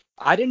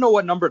I didn't know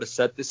what number to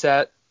set this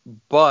at,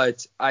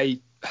 but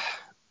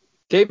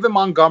David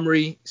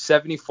Montgomery,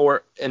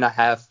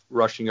 74.5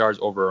 rushing yards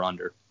over or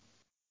under.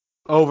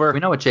 Over. We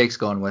know what Jake's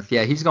going with.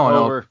 Yeah, he's going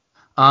over.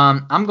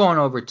 I'm going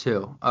over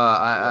too.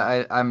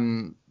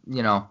 I'm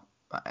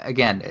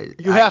again.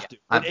 You have to.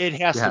 It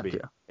has to be.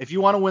 If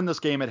you want to win this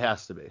game, it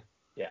has to be.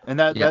 Yeah. And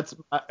that's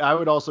I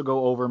would also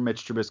go over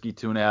Mitch Trubisky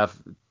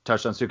 2.5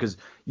 touchdowns too, because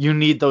you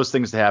need those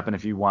things to happen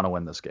if you want to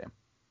win this game.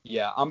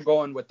 Yeah, I'm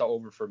going with the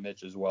over for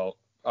Mitch as well.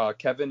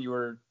 Kevin, you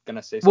were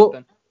gonna say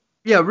something?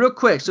 Yeah, real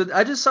quick. So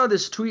I just saw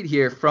this tweet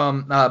here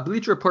from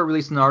Bleacher Report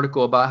released an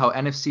article about how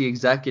NFC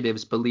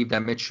executives believe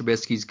that Mitch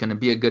Trubisky is going to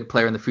be a good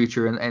player in the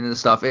future and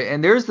stuff.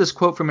 And there's this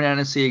quote from an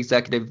NFC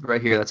executive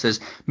right here that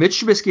says,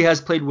 Mitch Trubisky has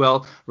played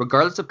well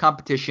regardless of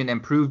competition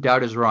and proved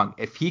doubt is wrong.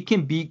 If he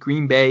can beat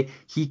Green Bay,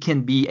 he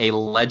can be a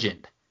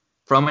legend.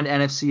 From an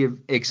NFC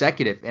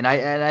executive. And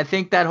I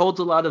think that holds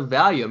a lot of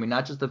value. I mean,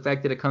 not just the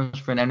fact that it comes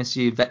from an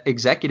NFC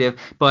executive,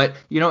 but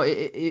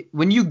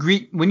when you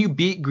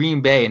beat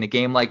Green Bay in a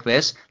game like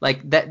this,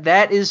 like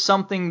that is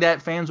something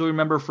that fans will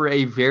remember for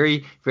a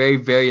very, very,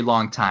 very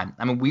long time.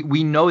 I mean,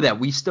 we know that.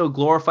 We still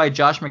glorify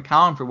Josh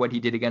McCown for what he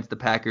did against the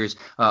Packers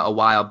a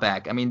while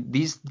back. I mean,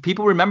 these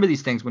people remember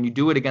these things when you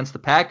do it against the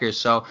Packers.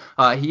 So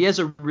he has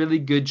a really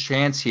good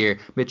chance here,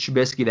 Mitch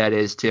Trubisky, that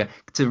is, to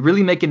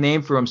really make a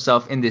name for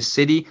himself in this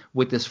city,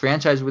 with this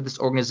franchise, with this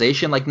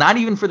organization, like not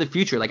even for the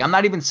future. Like I'm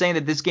not even saying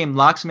that this game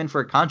locks him in for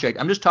a contract.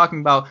 I'm just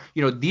talking about,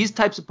 these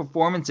types of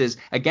performances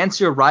against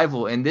your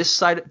rival and this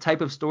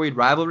type of storied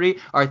rivalry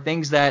are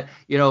things that,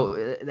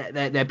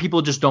 that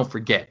people just don't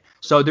forget.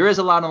 So there is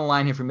a lot on the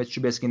line here for Mitch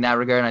Trubisky in that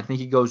regard, and I think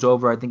he goes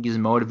over. I think he's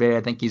motivated.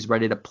 I think he's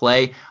ready to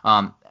play.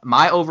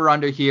 My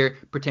over-under here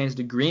pertains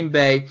to Green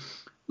Bay.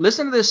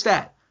 Listen to this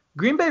stat.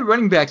 Green Bay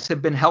running backs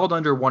have been held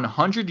under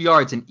 100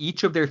 yards in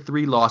each of their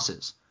 3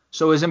 losses.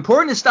 So as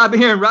important as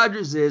stopping Aaron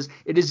Rodgers is,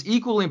 it is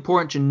equally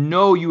important to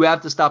know you have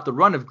to stop the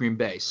run of Green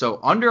Bay. So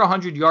under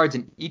 100 yards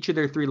in each of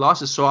their 3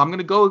 losses. So I'm going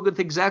to go with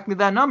exactly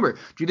that number.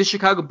 Do the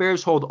Chicago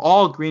Bears hold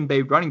all Green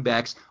Bay running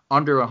backs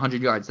under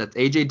 100 yards? That's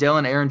A.J.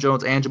 Dillon, Aaron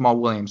Jones, and Jamal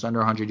Williams under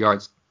 100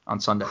 yards on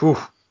Sunday. Whew.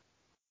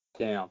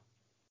 Damn.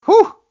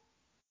 Whew.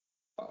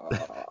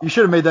 You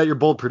should have made that your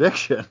bold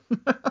prediction.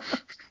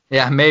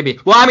 Yeah, maybe.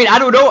 Well, I mean, I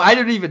don't know. I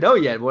don't even know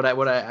yet.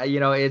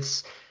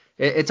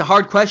 It's a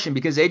hard question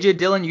because A.J.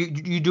 Dillon,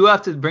 you do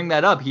have to bring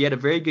that up. He had a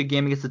very good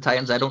game against the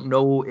Titans. I don't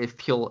know if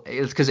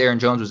it's because Aaron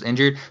Jones was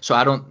injured, so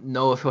I don't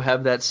know if he'll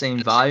have that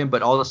same volume,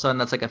 but all of a sudden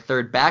that's like a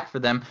third back for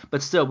them.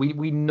 But still,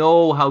 we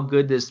know how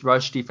good this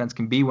rush defense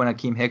can be when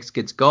Akeem Hicks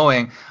gets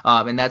going,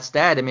 and that's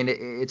that. I mean,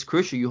 it's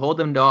crucial. You hold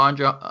them to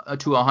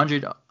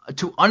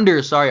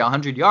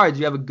 100 yards,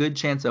 you have a good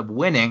chance of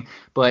winning,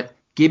 but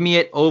give me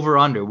it over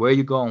under. Where are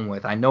you going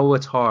with? I know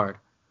it's hard.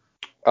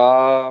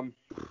 And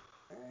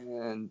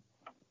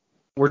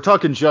we're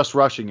talking just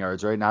rushing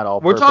yards, right? Not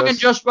all. We're talking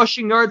just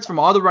rushing yards from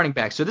all the running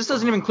backs. So this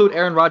doesn't even include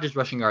Aaron Rodgers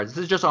rushing yards.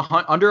 This is just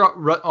under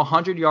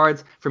 100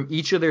 yards from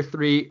each of their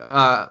 3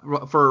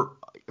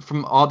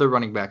 from all the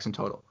running backs in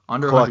total.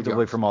 Under 100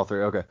 collectively yards. from all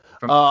 3. Okay.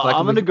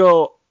 I'm gonna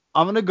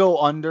go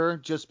under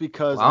just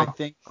because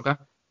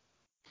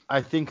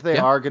I think they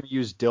are going to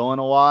use Dillon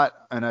a lot,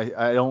 and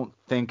I don't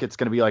think it's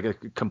going to be like a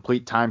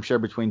complete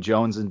timeshare between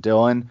Jones and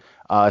Dillon,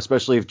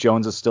 especially if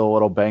Jones is still a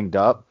little banged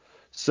up.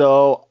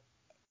 So,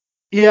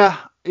 yeah,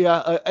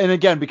 and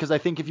again, because I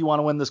think if you want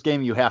to win this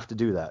game, you have to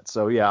do that.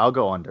 So, yeah, I'll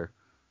go under.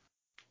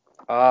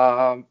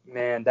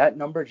 Man, that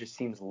number just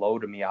seems low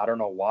to me. I don't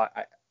know why.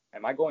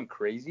 Am I going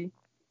crazy?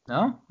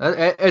 No,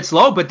 it's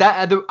low, but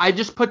I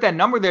just put that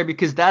number there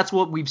because that's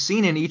what we've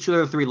seen in each of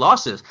their 3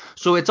 losses.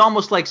 So it's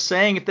almost like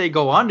saying if they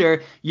go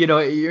under,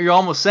 you're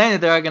almost saying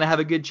that they're going to have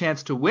a good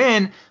chance to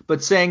win,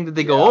 but saying that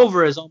they go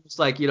over is almost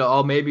like,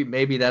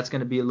 maybe that's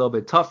going to be a little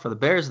bit tough for the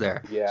Bears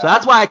there. Yeah. So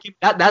that's why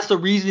that's the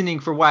reasoning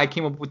for why I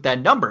came up with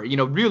that number.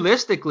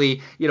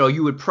 Realistically,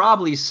 you would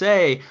probably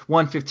say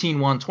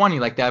 115, 120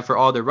 like that for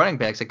all their running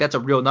backs. Like that's a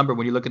real number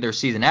when you look at their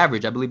season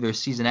average. I believe their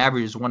season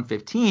average is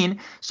 115.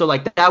 So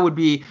like that would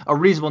be a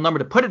reasonable number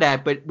to put it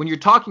at, but when you're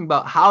talking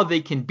about how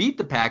they can beat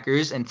the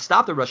Packers and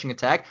stop the rushing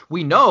attack,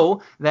 we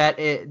know that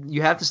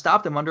you have to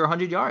stop them under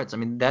 100 yards. I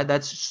mean,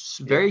 that's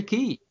very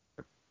key.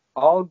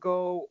 I'll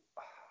go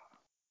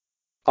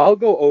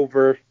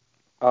over.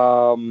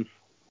 I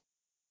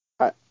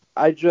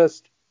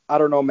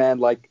don't know, man.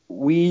 Like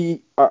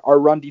our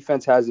run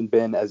defense hasn't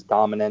been as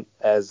dominant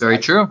as very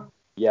true.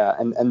 Yeah,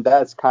 and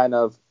that's kind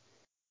of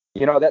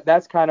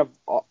That's kind of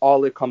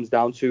all it comes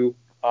down to.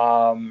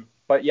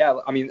 But yeah,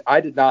 I mean, I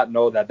did not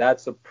know that.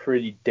 That's a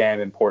pretty damn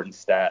important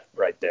stat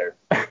right there.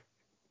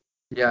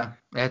 Yeah,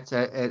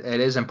 it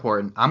is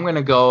important. I'm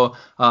gonna go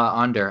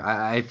under.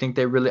 I think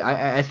they really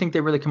I think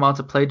they really come out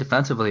to play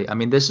defensively. I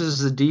mean, this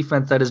is a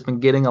defense that has been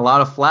getting a lot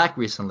of flack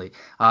recently.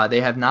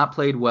 They have not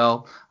played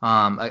well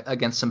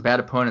against some bad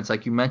opponents,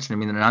 like you mentioned. I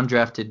mean, an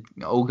undrafted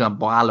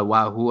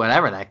Ogunbowale,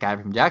 whoever that guy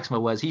from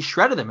Jacksonville was, he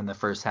shredded them in the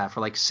first half for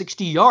like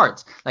 60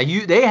 yards.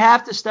 They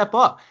have to step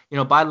up.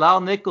 By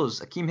Lyle Nichols,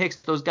 Akeem Hicks,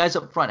 those guys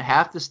up front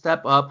have to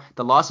step up.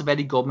 The loss of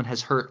Eddie Goldman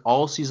has hurt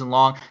all season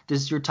long.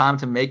 This is your time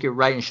to make it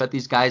right and shut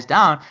these guys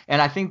down.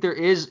 And I think there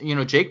is,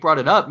 Jake brought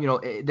it up,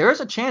 there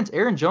is a chance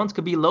Aaron Jones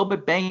could be a little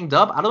bit banged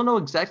up. I don't know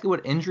exactly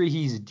what injury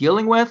he's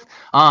dealing with.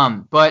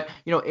 But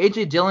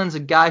AJ Dillon's a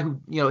guy who,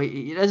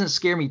 he doesn't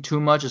scare me too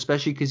much,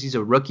 especially because he's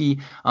a rookie.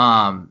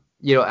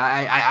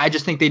 I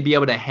just think they'd be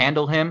able to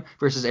handle him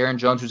versus Aaron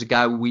Jones, who's a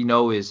guy we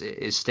know is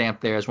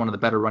stamped there as one of the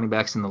better running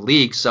backs in the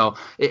league. So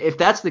if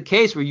that's the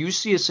case, where you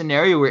see a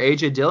scenario where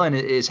AJ Dillon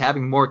is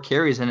having more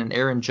carries than an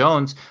Aaron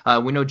Jones,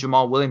 we know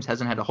Jamal Williams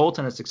hasn't had a whole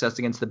ton of success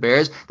against the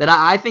Bears, then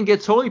I think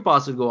it's totally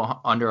possible to go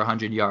under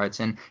 100 yards,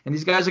 and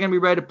these guys are going to be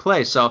ready to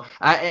play. So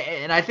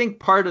I think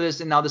part of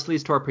this, and now this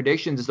leads to our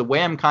predictions, is the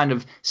way I'm kind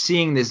of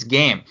seeing this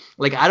game.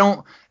 Like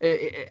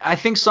I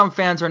think some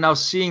fans are now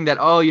seeing that,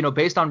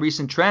 based on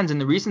recent trends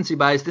and the recency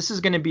bias, this is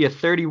going to be a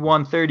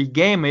 31-30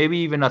 game, maybe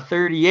even a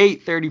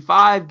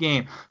 38-35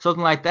 game,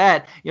 something like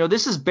that.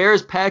 This is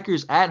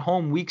Bears-Packers at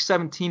home, Week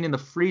 17 in the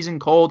freezing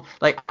cold.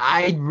 Like,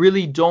 I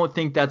really don't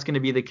think that's going to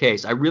be the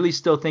case. I really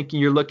still think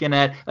you're looking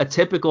at a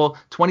typical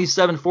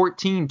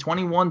 27-14,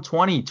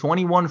 21-20,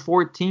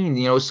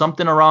 21-14,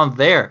 something around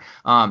there.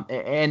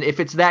 And if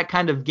it's that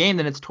kind of game,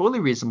 then it's totally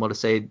reasonable to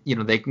say,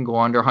 they can go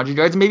under 100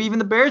 yards. Maybe even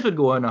the Bears would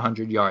go under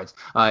 100 yards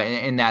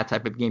in that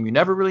type of game. You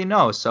never really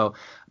know. So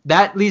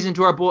that leads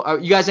into our bull.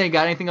 You guys ain't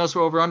got anything else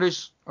for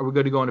over-unders? Are we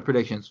good to go into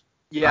predictions?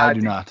 Yeah, I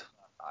do not.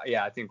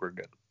 Yeah, I think we're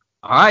good.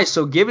 All right,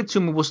 so give it to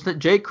me.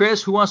 Jake,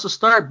 Chris, who wants to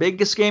start?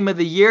 Biggest game of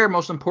the year,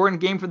 most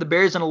important game for the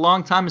Bears in a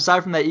long time,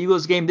 aside from that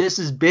Eagles game. This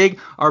is big,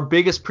 our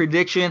biggest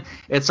prediction.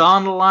 It's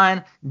on the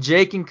line.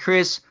 Jake and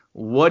Chris,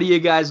 what do you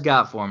guys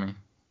got for me?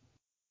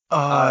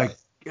 I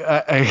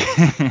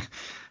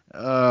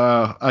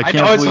I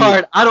know it's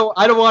hard. I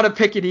don't want to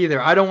pick it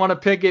either. I don't want to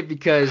pick it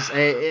because,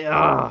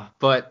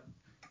 but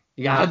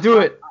you gotta do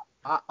it.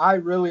 I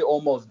really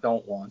almost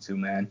don't want to,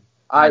 man.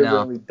 I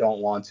really don't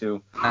want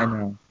to. I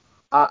know.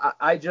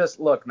 I just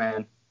look,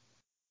 man.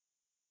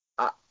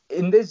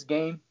 In this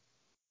game,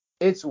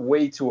 it's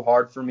way too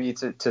hard for me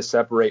to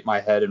separate my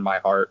head and my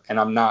heart, and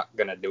I'm not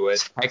gonna do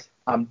it.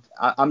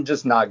 I'm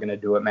just not gonna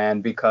do it,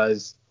 man.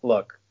 Because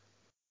look,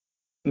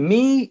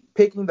 me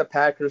picking the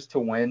Packers to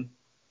win,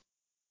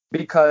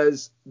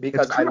 because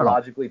I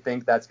logically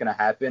think that's gonna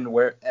happen,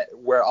 where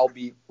I'll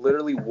be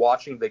literally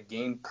watching the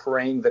game,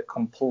 praying the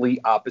complete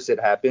opposite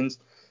happens.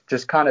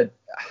 Just kind of,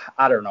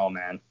 I don't know,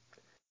 man.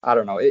 I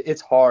don't know.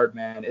 It's hard,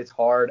 man. It's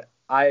hard.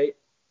 I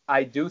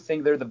do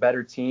think they're the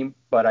better team,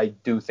 but I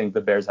do think the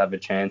Bears have a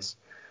chance.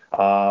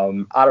 I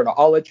don't know.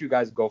 I'll let you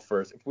guys go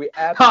first. If we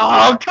come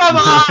on!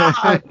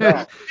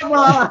 No. Come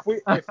on! If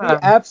we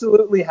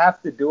absolutely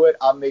have to do it,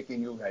 I'm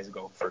making you guys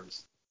go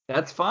first.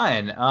 That's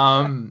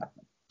fine.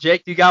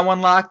 Jake, you got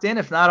one locked in?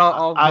 If not,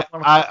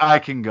 I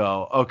can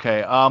go.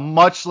 Okay.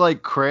 Much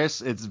like Chris,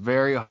 it's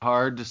very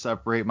hard to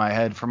separate my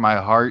head from my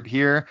heart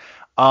here.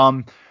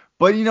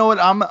 But you know what?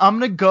 I'm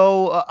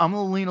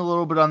gonna lean a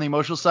little bit on the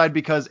emotional side,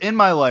 because in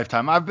my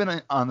lifetime, I've been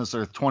on this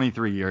earth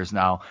 23 years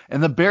now,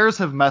 and the Bears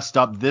have messed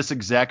up this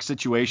exact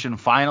situation,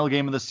 final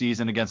game of the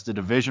season against a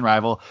division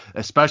rival,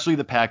 especially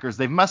the Packers.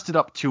 They've messed it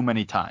up too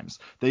many times.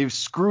 They've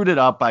screwed it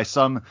up by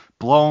some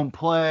blown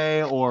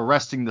play or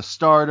resting the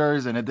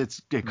starters, and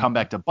it come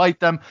back to bite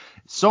them.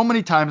 So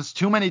many times,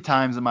 too many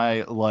times in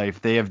my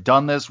life, they have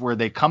done this where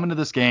they come into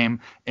this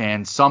game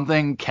and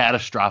something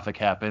catastrophic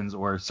happens,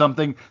 or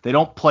something, they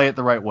don't play it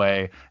the right way.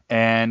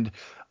 And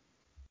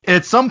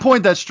at some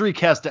point that streak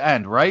has to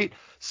end, right?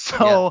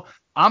 So yeah.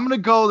 I'm going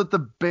to go that the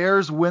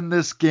Bears win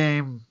this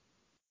game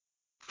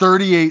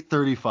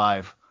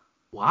 38-35.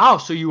 Wow,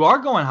 so you are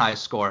going high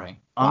scoring.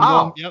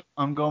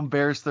 I'm going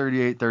Bears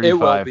 38-35. It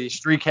will be.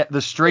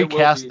 The streak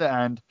has to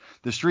end.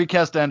 The streak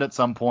has to end at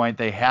some point.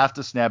 They have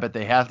to snap it.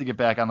 They have to get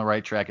back on the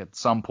right track at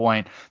some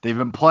point. They've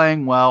been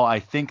playing well. I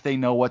think they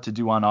know what to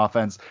do on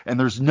offense, and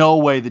there's no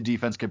way the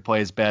defense could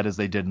play as bad as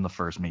they did in the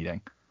first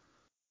meeting.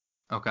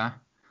 Okay.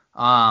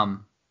 I'll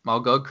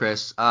go,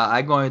 Chris.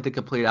 I'm going the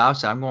complete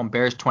opposite. I'm going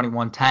Bears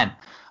 21-10.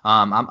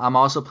 I'm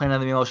also playing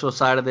on the emotional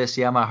side of this.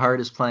 Yeah, my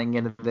heart is playing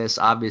into this.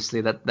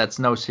 Obviously, that's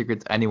no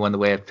secret to anyone, the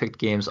way I've picked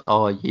games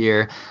all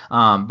year.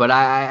 But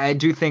I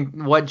do think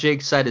what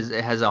Jake said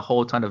it has a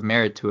whole ton of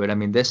merit to it. I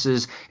mean,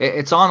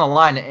 it's on the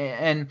line,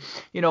 and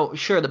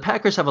sure, the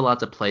Packers have a lot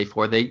to play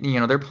for.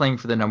 They're playing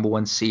for the number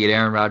one seed.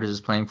 Aaron Rodgers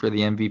is playing for the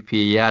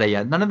MVP. Yada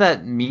yada. None of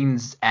that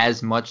means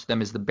as much to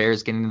them as the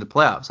Bears getting into the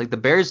playoffs. Like the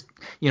Bears,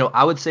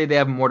 I would say they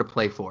have more to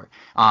play for.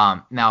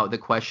 Now the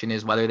question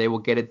is whether they will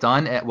get it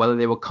done, whether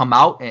they will come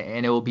out out,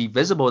 and it will be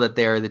visible that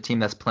they are the team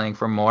that's playing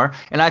for more.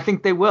 And I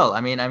think they will.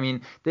 I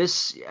mean,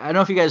 this. I don't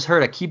know if you guys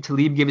heard. Aqib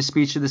Talib gave a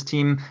speech to this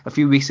team a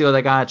few weeks ago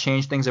that got to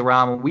change things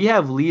around. We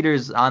have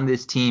leaders on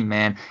this team,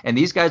 man, and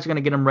these guys are going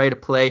to get them ready to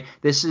play.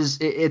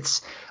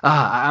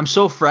 I'm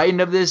so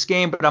frightened of this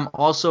game, but I'm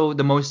also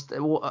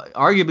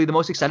arguably the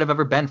most excited I've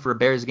ever been for a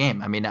Bears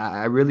game. I mean,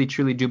 I really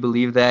truly do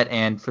believe that,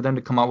 and for them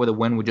to come out with a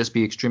win would just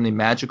be extremely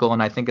magical,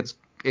 and I think it's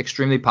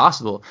extremely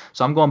possible.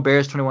 So I'm going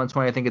Bears 21-20.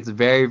 I think it's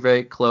very,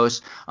 very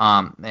close,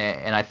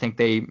 and I think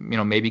they,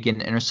 maybe get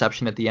an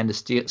interception at the end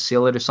to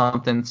seal it or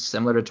something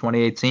similar to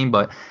 2018.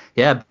 But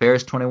yeah,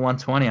 Bears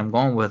 21-20. I'm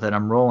going with it.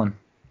 I'm rolling.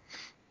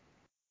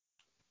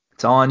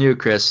 It's all on you,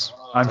 Chris.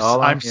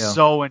 I'm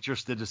so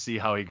interested to see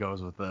how he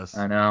goes with this.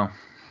 I know.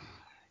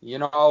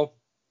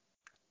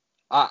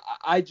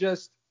 I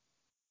just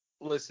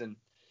listen.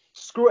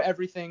 Screw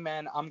everything,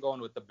 man. I'm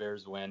going with the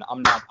Bears win.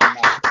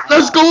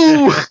 Let's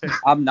go.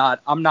 I'm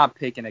not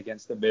picking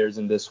against the Bears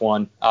in this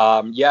one.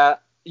 Yeah,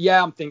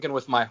 I'm thinking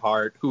with my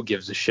heart. Who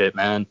gives a shit,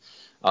 man?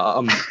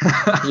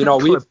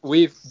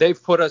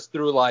 They've put us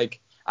through like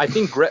I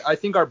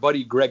think our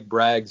buddy Greg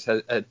Braggs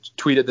had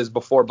tweeted this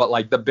before, but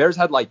like the Bears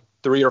had like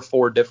 3 or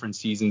 4 different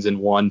seasons in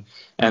one,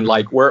 and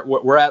like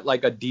we're at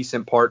like a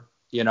decent part.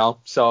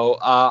 So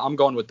I'm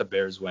going with the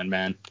Bears win,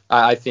 man.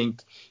 I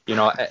think,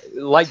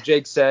 like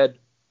Jake said,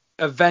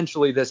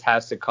 eventually this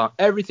has to come.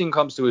 Everything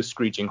comes to a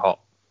screeching halt.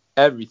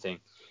 Everything.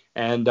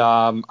 And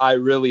I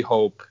really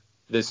hope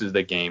this is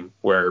the game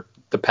where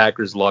the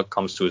Packers' luck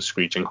comes to a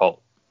screeching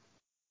halt.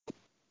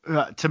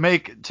 To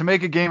make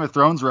a Game of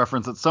Thrones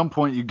reference, at some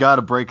point you got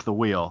to break the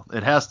wheel.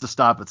 It has to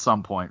stop at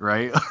some point,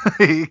 right?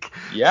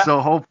 Yeah. So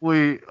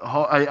hopefully,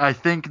 I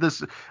think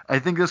this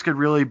could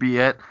really be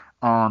it.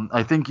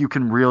 I think you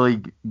can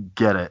really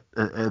get it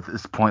at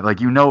this point.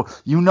 Like, you know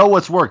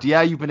what's worked.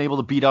 Yeah, you've been able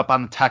to beat up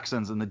on the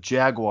Texans and the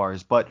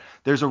Jaguars, but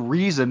there's a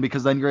reason,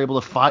 because then you're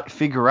able to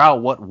figure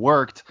out what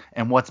worked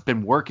and what's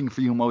been working for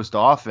you most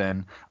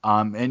often.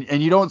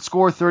 And you don't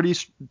score 30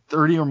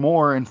 or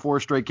more in 4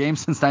 straight games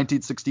since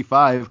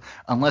 1965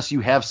 unless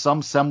you have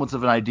some semblance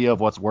of an idea of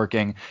what's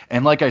working.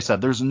 And like I said,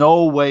 there's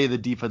no way the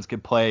defense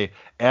can play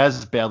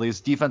as badly.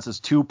 This defense is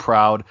too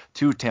proud,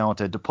 too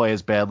talented to play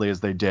as badly as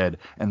they did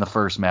in the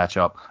first matchup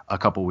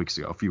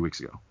a few weeks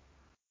ago.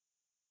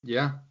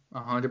 Yeah,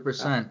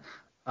 100%.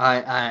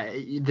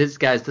 This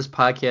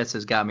podcast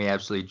has got me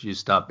absolutely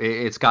juiced up.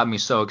 It's got me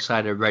so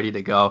excited, ready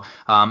to go.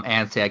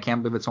 And I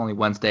can't believe it's only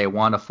Wednesday. I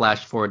want to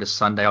flash forward to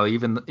Sunday.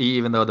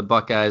 Even though the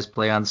Buckeyes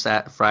play on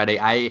Friday,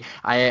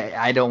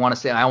 I don't want to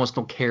say. I almost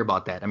don't care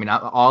about that. I mean,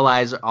 all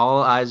eyes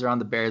are on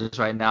the Bears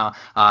right now.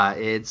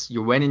 It's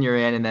you're winning, you're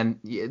in, and then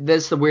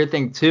this is the weird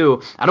thing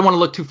too. I don't want to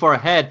look too far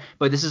ahead,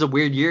 but this is a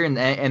weird year in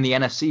the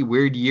NFC,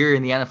 weird year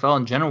in the NFL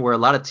in general, where a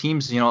lot of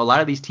teams, a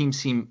lot of these teams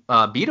seem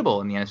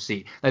beatable in the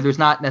NFC. Like, there's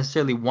not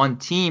necessarily one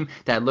team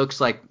that looks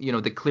like,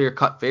 the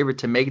clear-cut favorite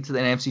to make it to the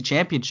NFC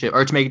Championship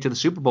or to make it to the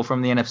Super Bowl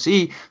from the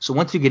NFC. So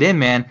once you get in,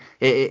 man,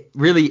 it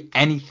really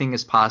anything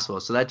is possible.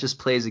 So that just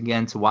plays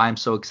again to why I'm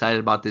so excited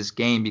about this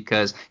game,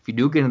 because if you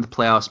do get into the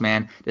playoffs,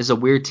 man, this is a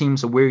weird team,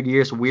 it's a weird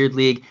year, it's a weird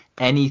league.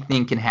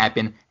 Anything can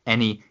happen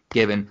any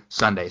given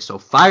Sunday. So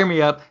fire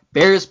me up,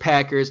 Bears,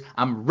 Packers.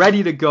 I'm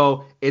ready to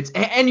go.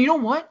 And you know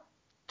what?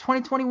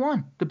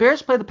 2021. The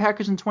Bears play the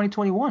Packers in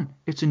 2021.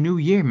 It's a new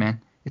year,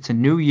 man. It's a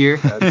new year.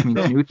 That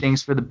means new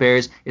things for the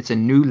Bears. It's a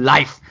new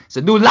life. It's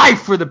a new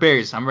life for the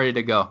Bears. I'm ready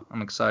to go.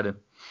 I'm excited.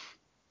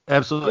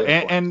 Absolutely.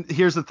 And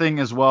here's the thing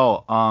as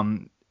well.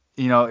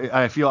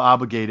 I feel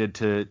obligated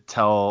to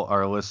tell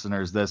our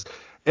listeners this.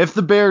 If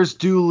the Bears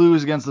do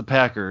lose against the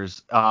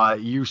Packers,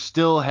 you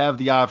still have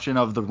the option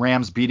of the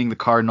Rams beating the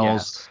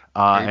Cardinals,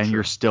 and true.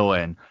 You're still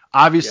in.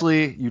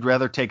 Obviously, You'd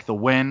rather take the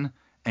win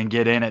and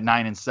get in at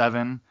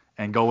 9-7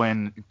 and go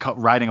in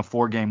riding a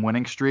 4-game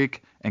winning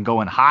streak and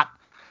go in hot.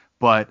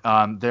 But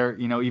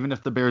even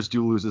if the Bears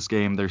do lose this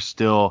game, there's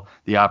still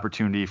the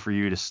opportunity for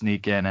you to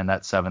sneak in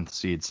that 7th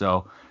seed.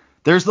 So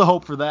there's the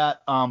hope for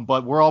that.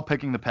 But we're all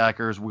picking the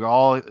Packers. We're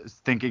all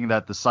thinking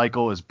that the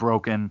cycle is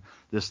broken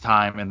this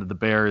time and that the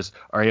Bears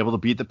are able to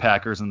beat the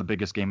Packers in the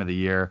biggest game of the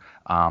year.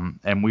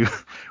 And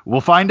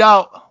we'll find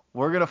out.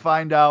 We're gonna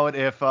find out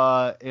if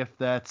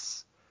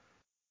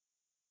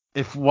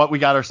what we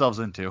got ourselves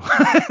into.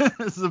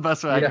 This is the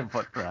best way I can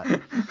put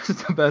that.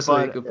 It's the best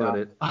way you can put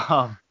it.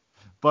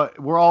 But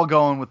we're all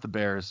going with the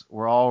Bears.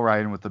 We're all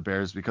riding with the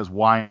Bears because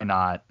why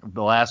not?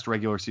 The last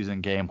regular season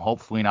game,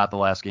 hopefully not the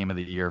last game of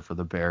the year for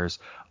the Bears.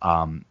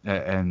 And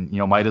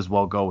might as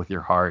well go with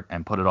your heart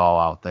and put it all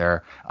out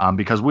there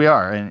because we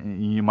are.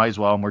 And you might as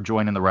well. And we're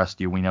joining the rest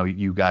of you. We know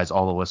you guys,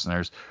 all the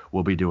listeners,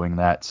 will be doing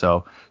that.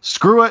 So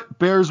screw it.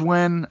 Bears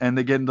win and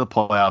they get into the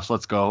playoffs.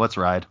 Let's go. Let's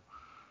ride.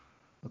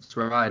 Let's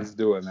ride. Let's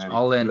do it, man.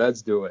 All in.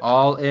 Let's do it.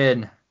 All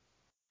in.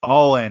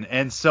 All in.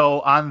 And so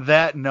on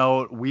that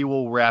note, we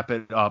will wrap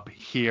it up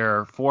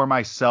here. For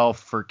myself,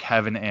 for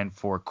Kevin, and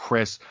for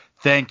Chris,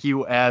 thank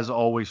you as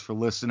always for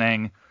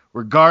listening.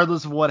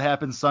 Regardless of what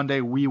happens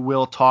Sunday, we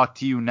will talk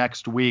to you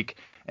next week.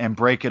 and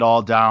break it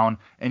all down.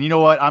 And you know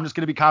what? I'm just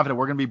going to be confident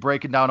we're going to be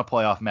breaking down a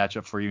playoff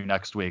matchup for you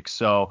next week.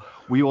 So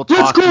we will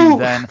talk to you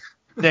then.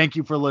 Thank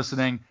you for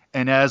listening.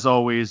 And as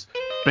always,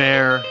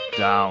 bear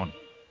down.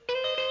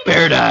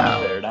 Bear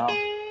down. Bear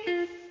down.